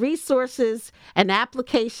 And the resources and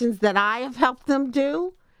applications that I have helped them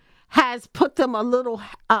do has put them a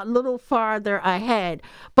little farther ahead.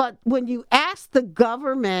 But when you ask the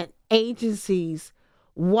government agencies,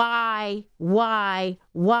 why? Oh,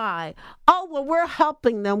 well, we're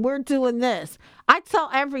helping them. We're doing this. I tell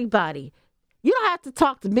everybody, you don't have to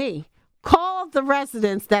talk to me. Call the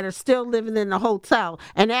residents that are still living in the hotel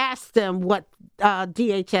and ask them what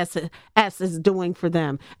DHS is doing for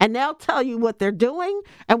them. And they'll tell you what they're doing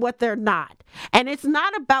and what they're not. And it's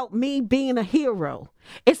not about me being a hero.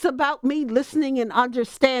 It's about me listening and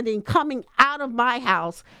understanding, coming out of my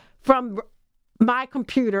house from my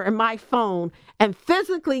computer and my phone and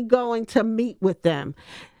physically going to meet with them.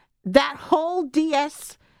 That whole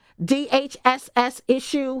DHSS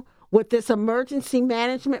issue with this emergency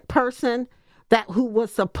management person who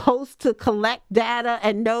was supposed to collect data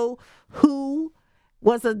and know who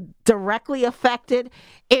was directly affected.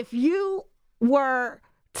 If you were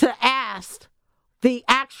to ask the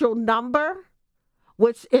actual number,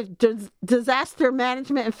 which if disaster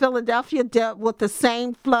management in Philadelphia dealt with the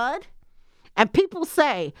same flood, and people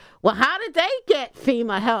say, well, how did they get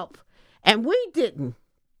FEMA help? And we didn't.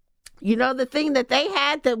 You know the thing that they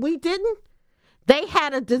had that we didn't? They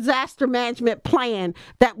had a disaster management plan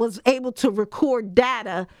that was able to record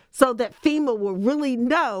data so that FEMA would really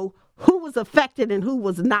know who was affected and who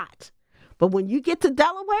was not. But when you get to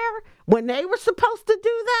Delaware, when they were supposed to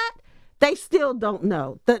do that, they still don't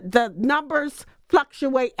know. The numbers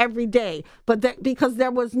fluctuate every day, but because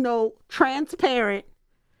there was no transparent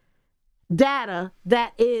data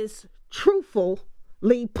that is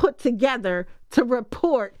truthfully put together to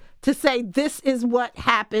report, to say this is what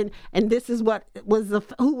happened and this is what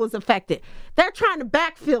who was affected. They're trying to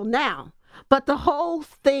backfill now. But the whole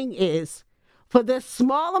thing is, for this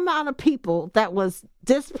small amount of people that was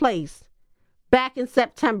displaced back in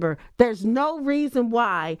September, there's no reason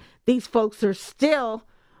why these folks are still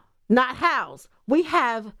not housed. We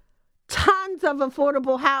have tons of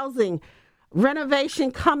affordable housing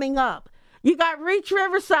renovation coming up. You got Reach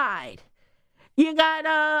Riverside. You got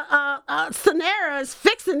Sonera is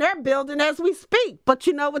fixing their building as we speak. But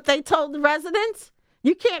you know what they told the residents?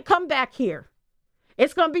 You can't come back here.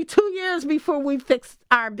 It's going to be 2 years before we fix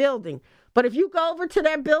our building. But if you go over to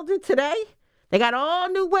their building today, they got all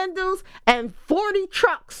new windows and 40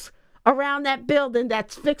 trucks around that building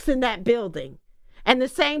that's fixing that building. And the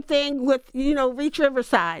same thing with, Reach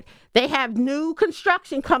Riverside. They have new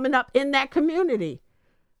construction coming up in that community.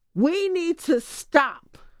 We need to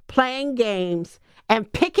stop playing games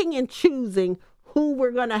and picking and choosing who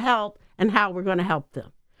we're going to help and how we're going to help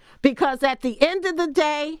them. Because at the end of the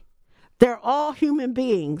day, they're all human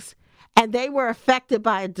beings, and they were affected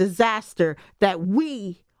by a disaster that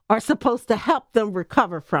we are supposed to help them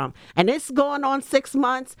recover from. And it's going on 6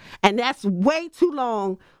 months, and that's way too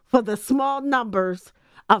long for the small numbers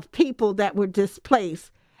of people that were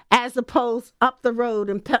displaced, as opposed up the road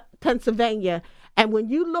in Pennsylvania. And when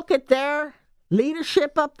you look at their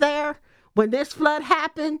leadership up there, when this flood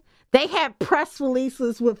happened, they had press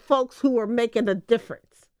releases with folks who are making a difference.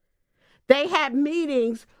 They had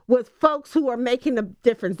meetings with folks who are making a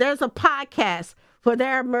difference. There's a podcast for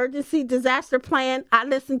their emergency disaster plan I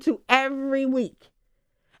listen to every week.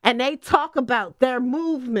 And they talk about their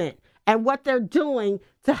movement and what they're doing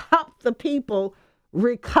to help the people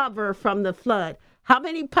recover from the flood. How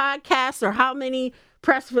many podcasts or how many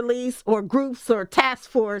press release or groups or task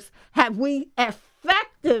force have we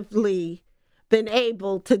effectively been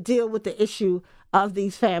able to deal with the issue of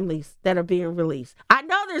these families that are being released? I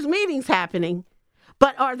know there's meetings happening,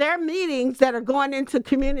 but are there meetings that are going into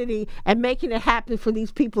community and making it happen for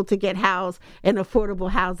these people to get housed in affordable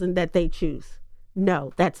housing that they choose?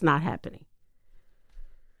 No, that's not happening.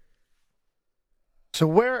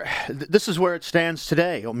 So this is where it stands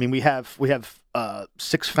today. I mean, we have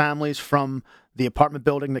 6 families from the apartment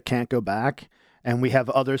building that can't go back, and we have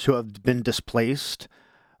others who have been displaced.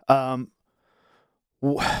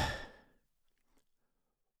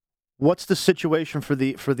 What's the situation for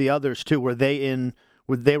the others too? Were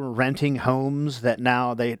they renting homes that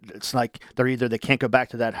now it's like they can't go back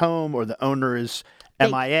to that home, or the owner is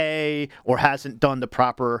MIA, or hasn't done the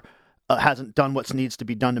proper hasn't done what needs to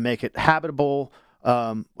be done to make it habitable?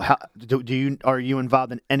 Are you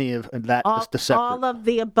involved in any of that? All of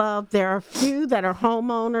the above. There are a few that are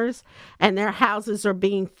homeowners and their houses are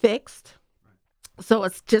being fixed, so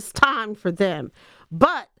it's just time for them.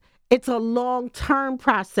 But it's a long-term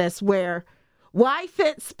process where why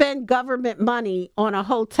spend government money on a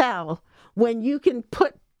hotel when you can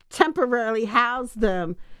temporarily house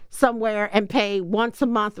them somewhere and pay once a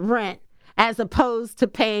month rent, as opposed to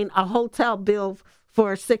paying a hotel bill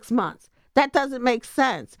for 6 months? That doesn't make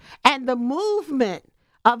sense. And the movement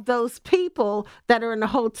of those people that are in the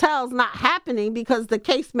hotels not happening because the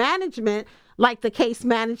case management, like the case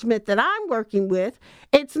management that I'm working with,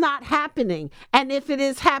 it's not happening. And if it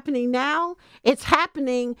is happening now, it's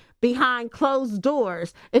happening behind closed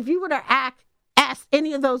doors. If you were to ask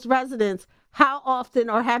any of those residents, how often,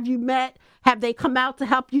 or have they come out to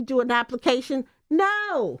help you do an application?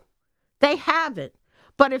 No, they haven't.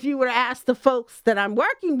 But if you were to ask the folks that I'm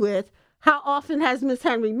working with, how often has Ms.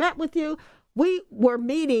 Henry met with you? We were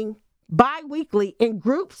meeting bi-weekly in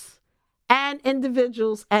groups and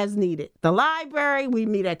individuals as needed. The library, we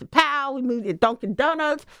meet at the POW, we meet at Dunkin'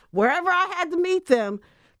 Donuts, wherever I had to meet them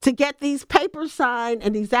to get these papers signed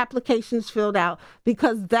and these applications filled out,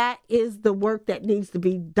 because that is the work that needs to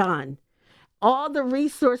be done. All the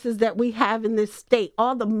resources that we have in this state,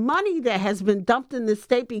 all the money that has been dumped in this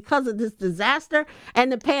state because of this disaster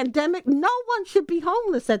and the pandemic, no one should be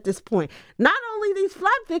homeless at this point. Not only these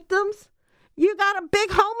flood victims, you got a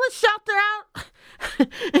big homeless shelter out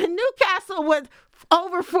in Newcastle with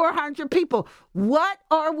over 400 people. What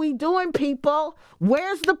are we doing, people?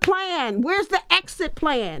 Where's the plan? Where's the exit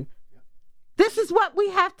plan? This is what we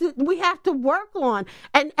have to work on.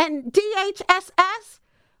 And DHSS,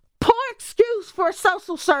 poor excuse for a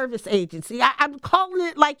social service agency. I'm calling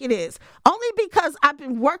it like it is. Only because I've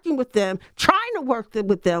been working with them, trying to work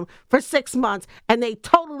with them for 6 months, and they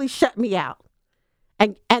totally shut me out.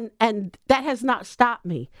 And that has not stopped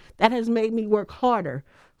me. That has made me work harder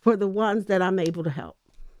for the ones that I'm able to help.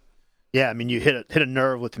 Yeah, I mean, you hit a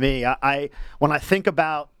nerve with me. When I think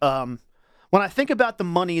about the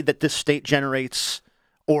money that this state generates,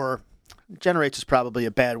 or generates is probably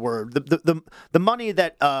a bad word. The money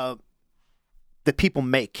that people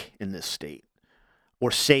make in this state or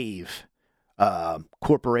save,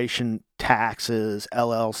 corporation taxes,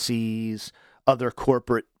 LLCs, other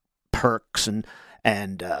corporate perks and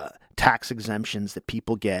tax exemptions that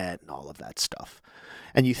people get, and all of that stuff,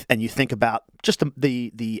 and you think about just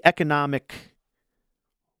the economic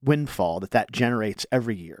windfall that generates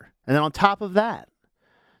every year, and then on top of that,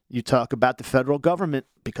 you talk about the federal government,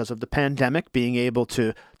 because of the pandemic, being able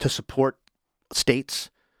to support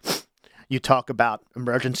states. You talk about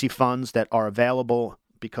emergency funds that are available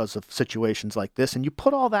because of situations like this. And you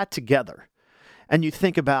put all that together and you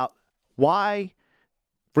think about why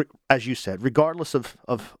as you said, regardless of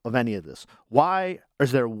any of this, why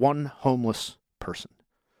is there one homeless person?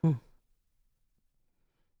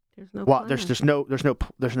 There's no. Well,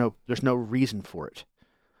 there's no reason for it.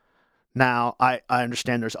 Now, I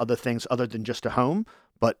understand there's other things other than just a home,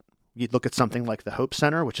 but you look at something like the Hope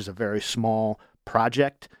Center, which is a very small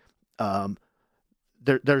project.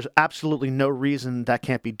 There's absolutely no reason that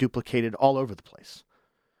can't be duplicated all over the place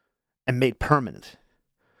and made permanent.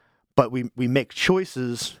 But we make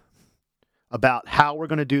choices about how we're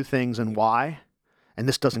going to do things and why, and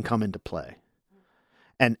this doesn't come into play.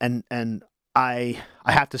 And I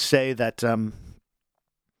have to say that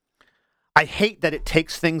I hate that it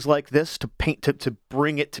takes things like this to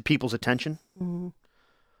bring it to people's attention,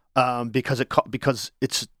 because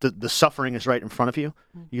it's the suffering is right in front of you.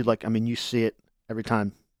 You see it every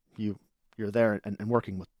time you're there and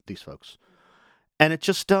working with these folks, and it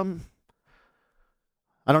just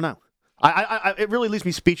I don't know. It really leaves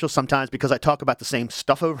me speechless sometimes because I talk about the same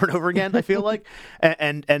stuff over and over again. I feel like,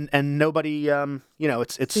 and nobody,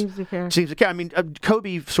 it seems to care. I mean,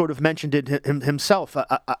 Kobe sort of mentioned it himself,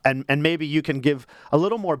 and maybe you can give a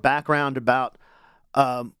little more background about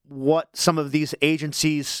what some of these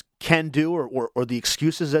agencies can do, or the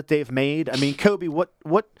excuses that they've made. I mean, Kobe,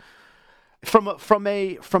 what from a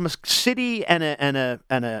city and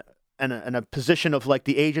a position of like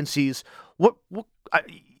the agencies,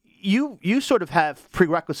 you sort of have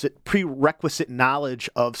prerequisite knowledge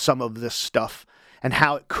of some of this stuff and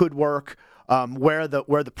how it could work, where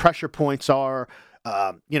the pressure points are,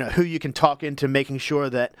 who you can talk into making sure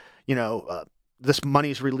that this money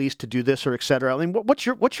is released to do this or et cetera. I mean, what's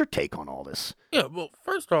your take on all this? Yeah, well,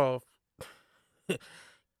 first off,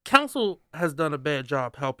 council has done a bad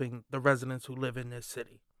job helping the residents who live in this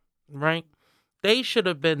city, right? They should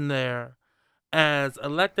have been there as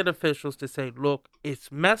elected officials to say, look,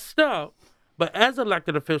 it's messed up, but as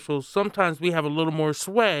elected officials, sometimes we have a little more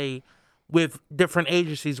sway with different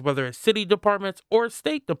agencies, whether it's city departments or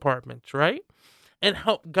state departments, right? And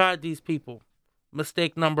help guide these people.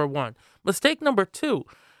 Mistake number one. Mistake number two,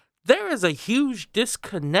 there is a huge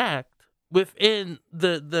disconnect within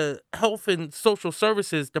the health and social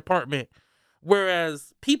services department,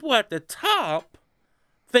 whereas people at the top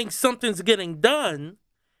think something's getting done,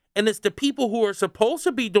 and it's the people who are supposed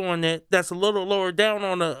to be doing it that's a little lower down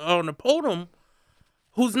on the podium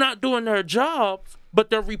who's not doing their jobs, but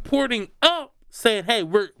they're reporting up saying, hey,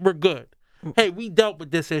 we're good. Hey, we dealt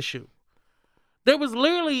with this issue. There was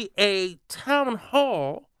literally a town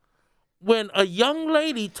hall when a young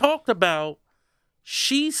lady talked about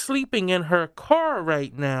she's sleeping in her car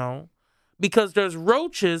right now because there's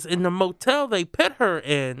roaches in the motel they put her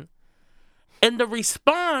in. And the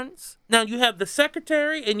response, now you have the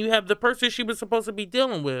secretary and you have the person she was supposed to be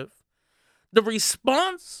dealing with. The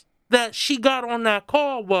response that she got on that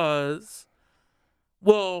call was,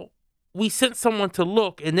 well, we sent someone to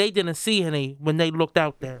look and they didn't see any when they looked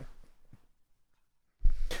out there.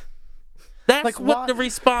 That's like what the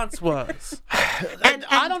response was. and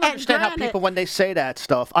I don't understand how people, when they say that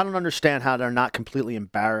stuff, I don't understand how they're not completely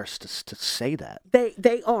embarrassed to say that.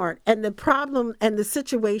 They aren't. And the problem and the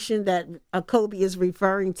situation that Kobe is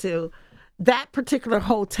referring to, that particular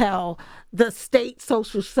hotel, the state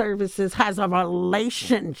social services has a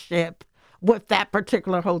relationship with that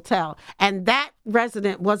particular hotel. And that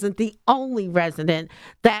resident wasn't the only resident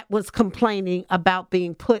that was complaining about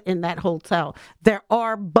being put in that hotel. There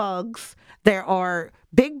are bugs. There are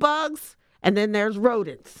big bugs, and then there's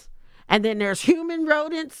rodents. And then there's human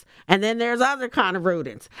rodents, and then there's other kind of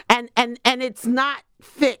rodents. And it's not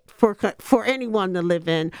fit for anyone to live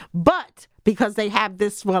in, but because they have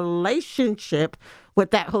this relationship with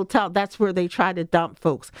that hotel, that's where they try to dump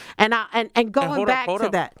folks. And going back to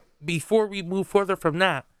that. Before we move further from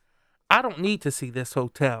that, I don't need to see this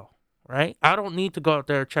hotel, right? I don't need to go out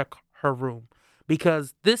there and check her room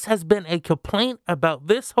because this has been a complaint about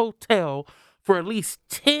this hotel for at least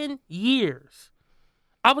 10 years.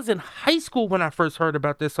 I was in high school when I first heard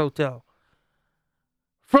about this hotel.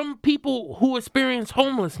 From people who experience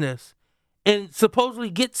homelessness and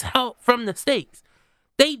supposedly gets help from the states.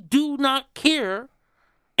 They do not care,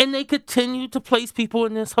 and they continue to place people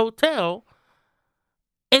in this hotel.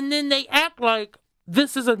 And then they act like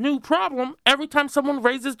this is a new problem every time someone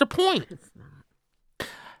raises the point.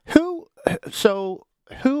 Who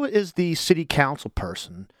is the city council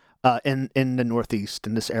person in the Northeast,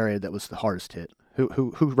 in this area that was the hardest hit?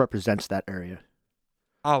 Who represents that area?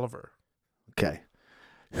 Oliver. Okay.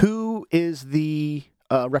 Who is the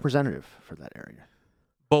representative for that area?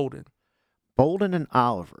 Bolden. Bolden and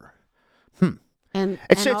Oliver. And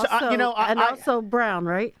also Brown,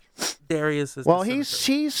 right? Darius is. Well, he's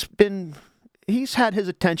he's had his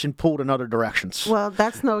attention pulled in other directions. Well,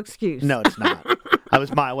 that's no excuse. No, it's not. That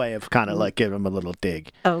was my way of kind of like giving him a little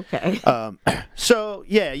dig. Okay. So,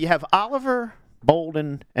 yeah, you have Oliver,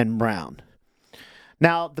 Bolden, and Brown.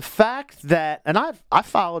 Now, the fact that, and I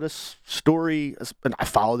follow this story, and I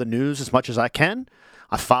follow the news as much as I can.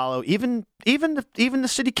 I follow even the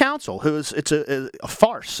city council, it's a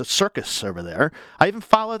farce, a circus over there. I even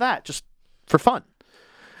follow that just for fun.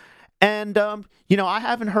 And, I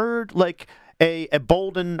haven't heard like a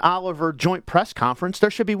Bolden Oliver joint press conference. There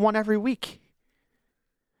should be one every week.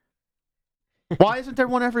 Why isn't there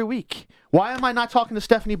one every week? Why am I not talking to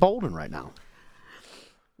Stephanie Bolden right now?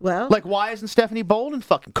 Well, like, why isn't Stephanie Bolden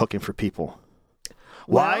fucking cooking for people?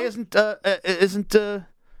 Why isn't Councilperson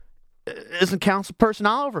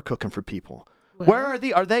Oliver cooking for people? Well, where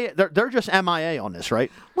are they? They're just MIA on this,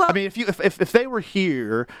 right? Well, I mean, if they were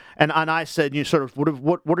here and I said, sort of,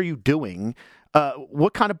 what are you doing?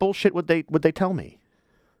 What kind of bullshit would they tell me?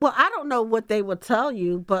 Well, I don't know what they would tell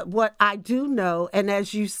you, but what I do know, and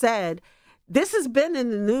as you said, this has been in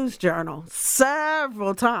the News Journal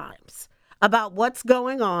several times about what's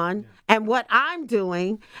going on and what I'm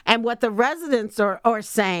doing and what the residents are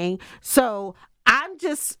saying. So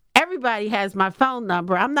everybody has my phone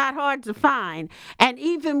number. I'm not hard to find. And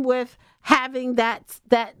even with having that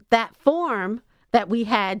form that we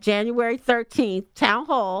had January 13th, Town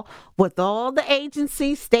Hall, with all the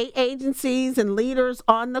agencies, state agencies and leaders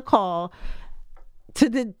on the call,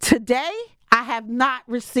 today I have not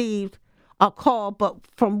received a call but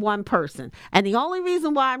from one person. And the only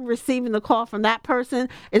reason why I'm receiving the call from that person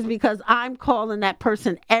is because I'm calling that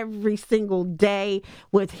person every single day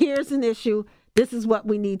with, here's an issue, this is what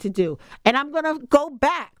we need to do. And I'm going to go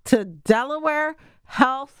back to Delaware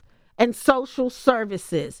Health and Social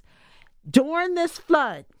Services. During this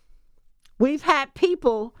flood, we've had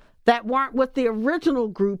people that weren't with the original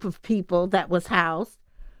group of people that was housed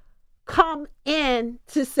come in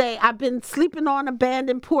to say, I've been sleeping on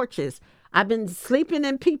abandoned porches. I've been sleeping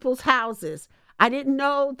in people's houses. I didn't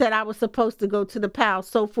know that I was supposed to go to the PAL,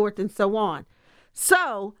 so forth and so on.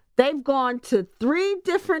 So they've gone to 3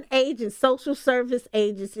 different social service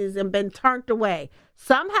agencies, and been turned away.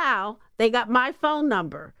 Somehow they got my phone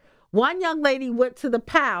number. One young lady went to the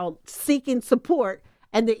PAL seeking support,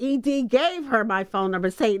 and the ED gave her my phone number,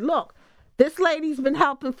 saying, look, this lady's been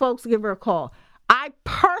helping folks, give her a call. I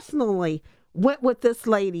personally went with this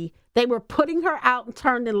lady. They were putting her out and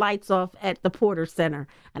turned the lights off at the Porter Center.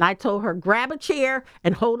 And I told her, grab a chair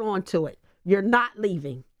and hold on to it. You're not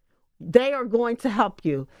leaving. They are going to help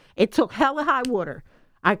you. It took hell or high water.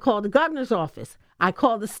 I called the governor's office. I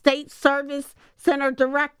called the State Service Center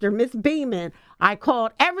Director, Miss Beeman. I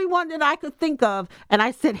called everyone that I could think of. And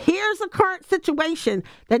I said, here's a current situation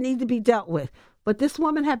that needs to be dealt with. But this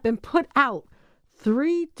woman had been put out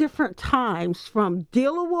 3 different times from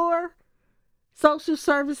Delaware Social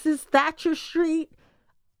Services, Thatcher Street,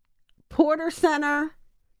 Porter Center,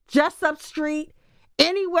 Jessup Street,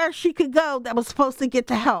 anywhere she could go that was supposed to get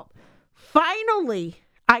the help. Finally,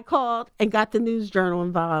 I called and got the News Journal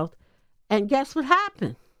involved. And guess what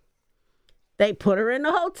happened? They put her in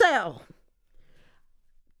the hotel.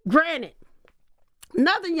 Granted,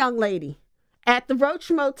 another young lady at the Roach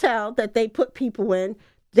Motel that they put people in,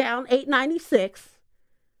 down 896,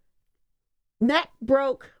 neck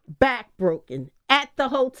broke, back broken at the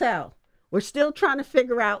hotel. We're still trying to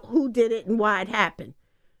figure out who did it and why it happened.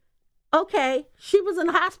 Okay, she was in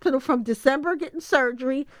the hospital from December getting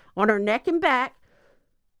surgery on her neck and back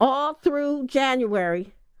all through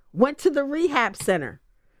January. Went to the rehab center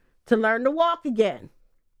to learn to walk again.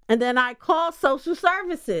 And then I called social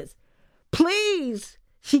services. Please,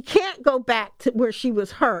 she can't go back to where she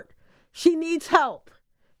was hurt. She needs help.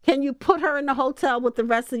 Can you put her in the hotel with the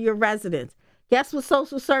rest of your residents? Guess what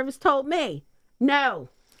social service told me? No.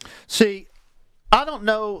 See, I don't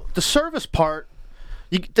know. The service part,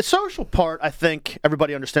 the social part, I think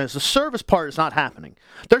everybody understands. The service part is not happening.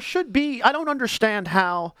 There should be, I don't understand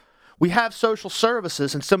how we have social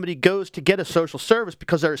services and somebody goes to get a social service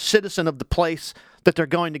because they're a citizen of the place that they're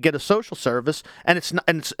going to get a social service, and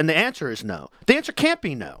the answer is no. The answer can't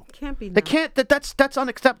be no. Can't be no. They can't. That's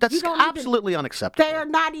unacceptable. That's absolutely unacceptable. They are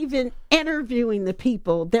not even interviewing the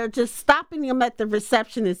people. They're just stopping them at the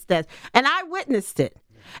receptionist's desk, and I witnessed it.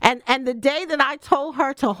 And the day that I told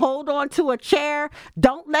her to hold on to a chair,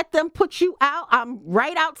 don't let them put you out. I'm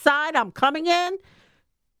right outside. I'm coming in.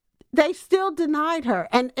 They still denied her.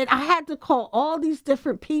 And I had to call all these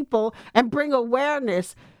different people and bring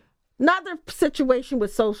awareness. Another situation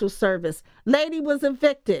with social service. Lady was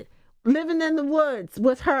evicted, living in the woods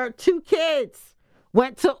with her 2 kids.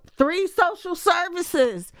 Went to 3 social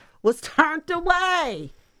services, was turned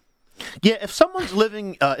away. Yeah, if someone's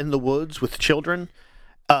living in the woods with children,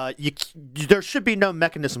 there should be no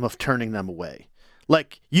mechanism of turning them away.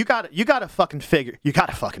 Like you gotta fucking figure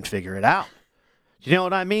it out. You know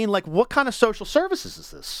what I mean? Like, what kind of social services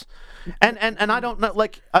is this? And I don't know.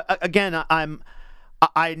 Like, again,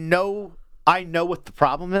 I know what the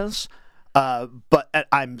problem is, but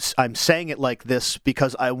I'm saying it like this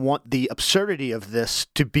because I want the absurdity of this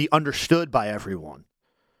to be understood by everyone.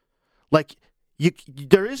 Like,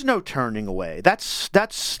 there is no turning away. That's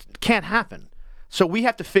can't happen. So we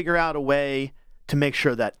have to figure out a way to make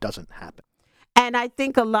sure that doesn't happen. And I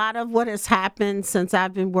think a lot of what has happened since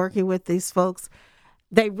I've been working with these folks,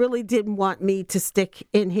 they really didn't want me to stick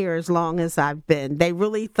in here as long as I've been. They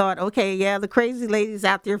really thought, okay, yeah, the crazy lady's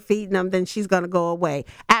out there feeding them, then she's going to go away.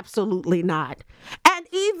 Absolutely not. And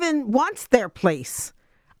even once their place,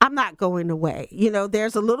 I'm not going away. You know,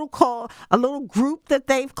 there's a little group that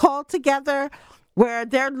they've called together where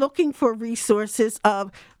they're looking for resources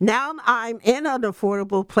of, now I'm in an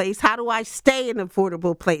affordable place. How do I stay in an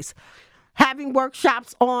affordable place? Having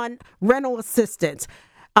workshops on rental assistance.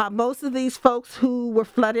 Most of these folks who were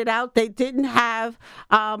flooded out, they didn't have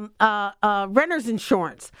renter's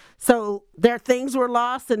insurance. So their things were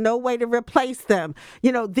lost and no way to replace them.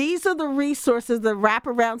 You know, these are the resources, the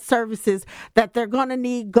wraparound services that they're going to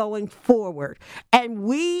need going forward. And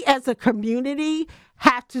we as a community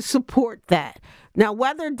have to support that. Now,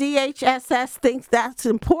 whether DHSS thinks that's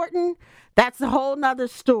important, that's a whole nother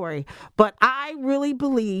story. But I really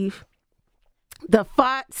believe the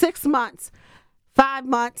 6 months, 5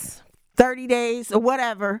 months, 30 days, or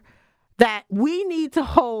whatever, that we need to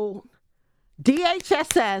hold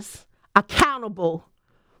DHSS accountable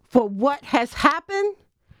for what has happened,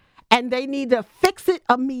 and they need to fix it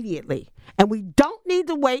immediately. And we don't need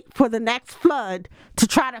to wait for the next flood to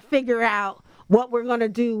try to figure out what we're going to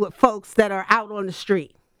do with folks that are out on the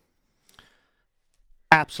street.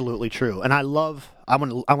 Absolutely true. And I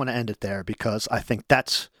want to end it there because I think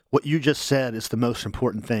that's what you just said is the most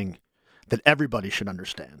important thing that everybody should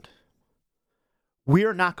understand. We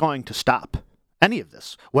are not going to stop any of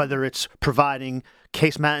this, whether it's providing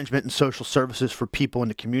case management and social services for people in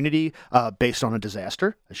the community based on a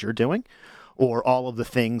disaster, as you're doing, or all of the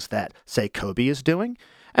things that, say, Kobe is doing.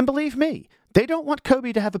 And believe me, they don't want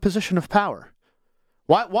Kobe to have a position of power.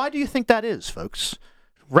 Why do you think that is, folks?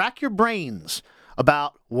 Rack your brains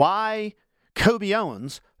about why Kobe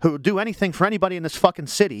Owens, who would do anything for anybody in this fucking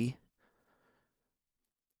city,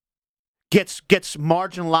 gets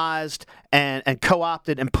marginalized and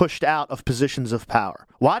co-opted and pushed out of positions of power.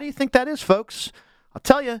 Why do you think that is, folks? I'll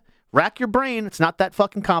tell you, rack your brain. It's not that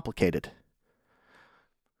fucking complicated.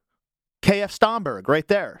 KF Stomberg, right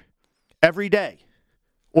there. Every day,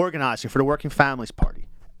 organizing for the Working Families Party.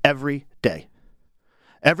 Every day.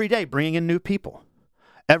 Every day, bringing in new people.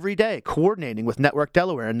 Every day, coordinating with Network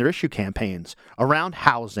Delaware and their issue campaigns around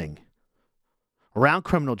housing, around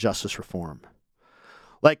criminal justice reform.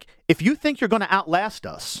 Like, if you think you're going to outlast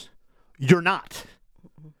us, you're not.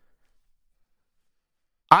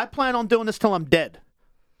 I plan on doing this till I'm dead.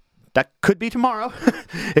 That could be tomorrow.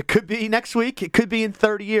 It could be next week. It could be in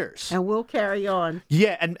 30 years. And we'll carry on.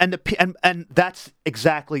 Yeah, and that's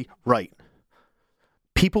exactly right.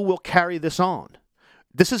 People will carry this on.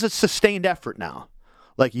 This is a sustained effort now.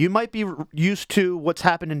 Like, you might be used to what's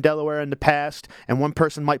happened in Delaware in the past, and one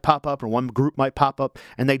person might pop up or one group might pop up,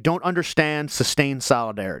 and they don't understand sustained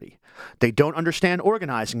solidarity. They don't understand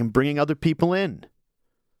organizing and bringing other people in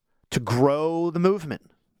to grow the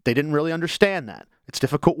movement. They didn't really understand that. It's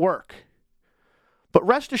difficult work. But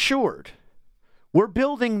rest assured, we're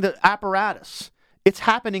building the apparatus. It's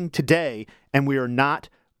happening today, and we are not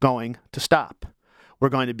going to stop. We're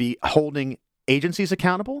going to be holding agencies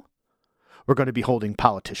accountable. We're going to be holding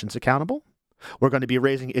politicians accountable. We're going to be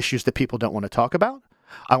raising issues that people don't want to talk about.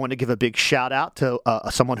 I want to give a big shout out to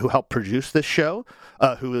someone who helped produce this show,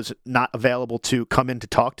 who is not available to come in to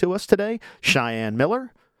talk to us today, Cheyenne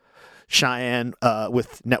Miller. Cheyenne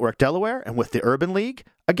with Network Delaware and with the Urban League,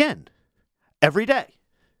 again, every day.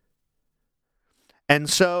 And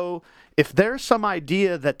so if there's some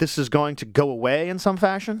idea that this is going to go away in some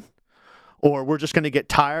fashion, or we're just going to get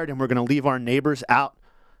tired and we're going to leave our neighbors out,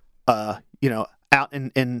 out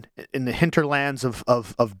in the hinterlands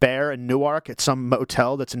of Bear and Newark at some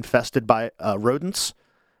motel that's infested by rodents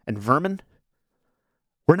and vermin,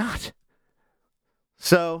 we're not.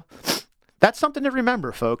 So that's something to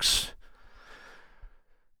remember, folks.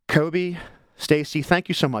 Kobe, Stacy, thank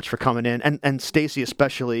you so much for coming in, and Stacy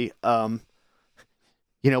especially.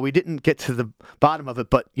 We didn't get to the bottom of it,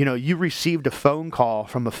 but you received a phone call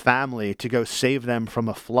from a family to go save them from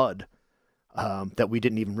a flood that we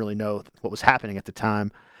didn't even really know what was happening at the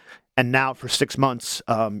time, and now for 6 months,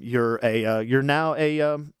 you're now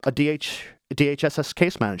a DHSS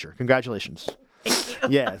case manager. Congratulations.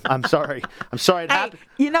 Yeah, I'm sorry. It happened.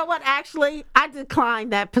 You know what? Actually, I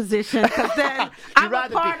declined that position because then I'm a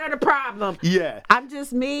part of the problem. Yeah. I'm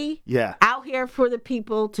just me. Yeah. Out here for the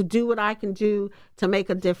people to do what I can do to make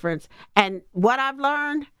a difference. And what I've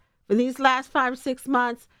learned for these last 5 or 6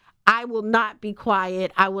 months, I will not be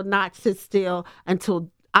quiet. I will not sit still until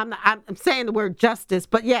I'm saying the word justice,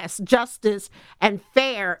 but yes, justice and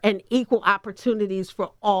fair and equal opportunities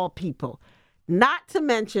for all people. Not to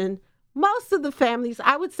mention, most of the families,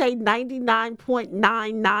 I would say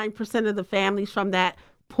 99.99% of the families from that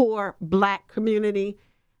poor Black community,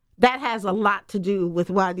 that has a lot to do with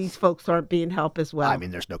why these folks aren't being helped as well. I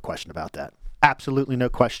mean, there's no question about that. Absolutely no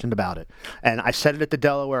question about it. And I said it at the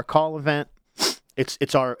Delaware Call event. It's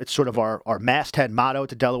sort of our masthead motto at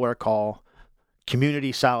the Delaware Call: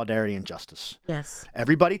 community, solidarity, and justice. Yes.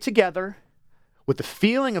 Everybody together with the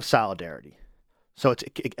feeling of solidarity. So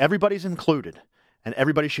everybody's included. And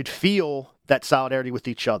everybody should feel that solidarity with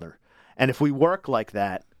each other. And if we work like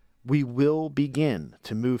that, we will begin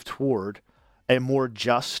to move toward a more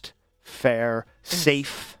just, fair,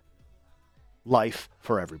 safe life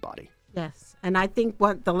for everybody. Yes. And I think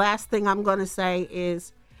what the last thing I'm going to say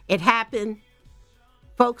is it happened.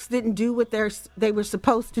 Folks didn't do what they were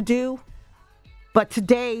supposed to do. But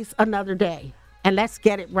today's another day. And let's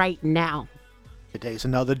get it right now. Today's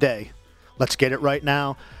another day. Let's get it right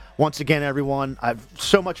now. Once again, everyone, I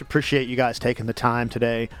so much appreciate you guys taking the time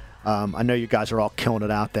today. I know you guys are all killing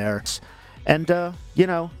it out there. And,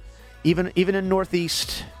 even in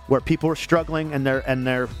Northeast, where people are struggling and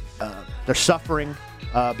they're suffering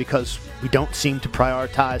because we don't seem to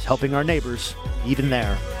prioritize helping our neighbors, even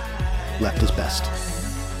there, left is best.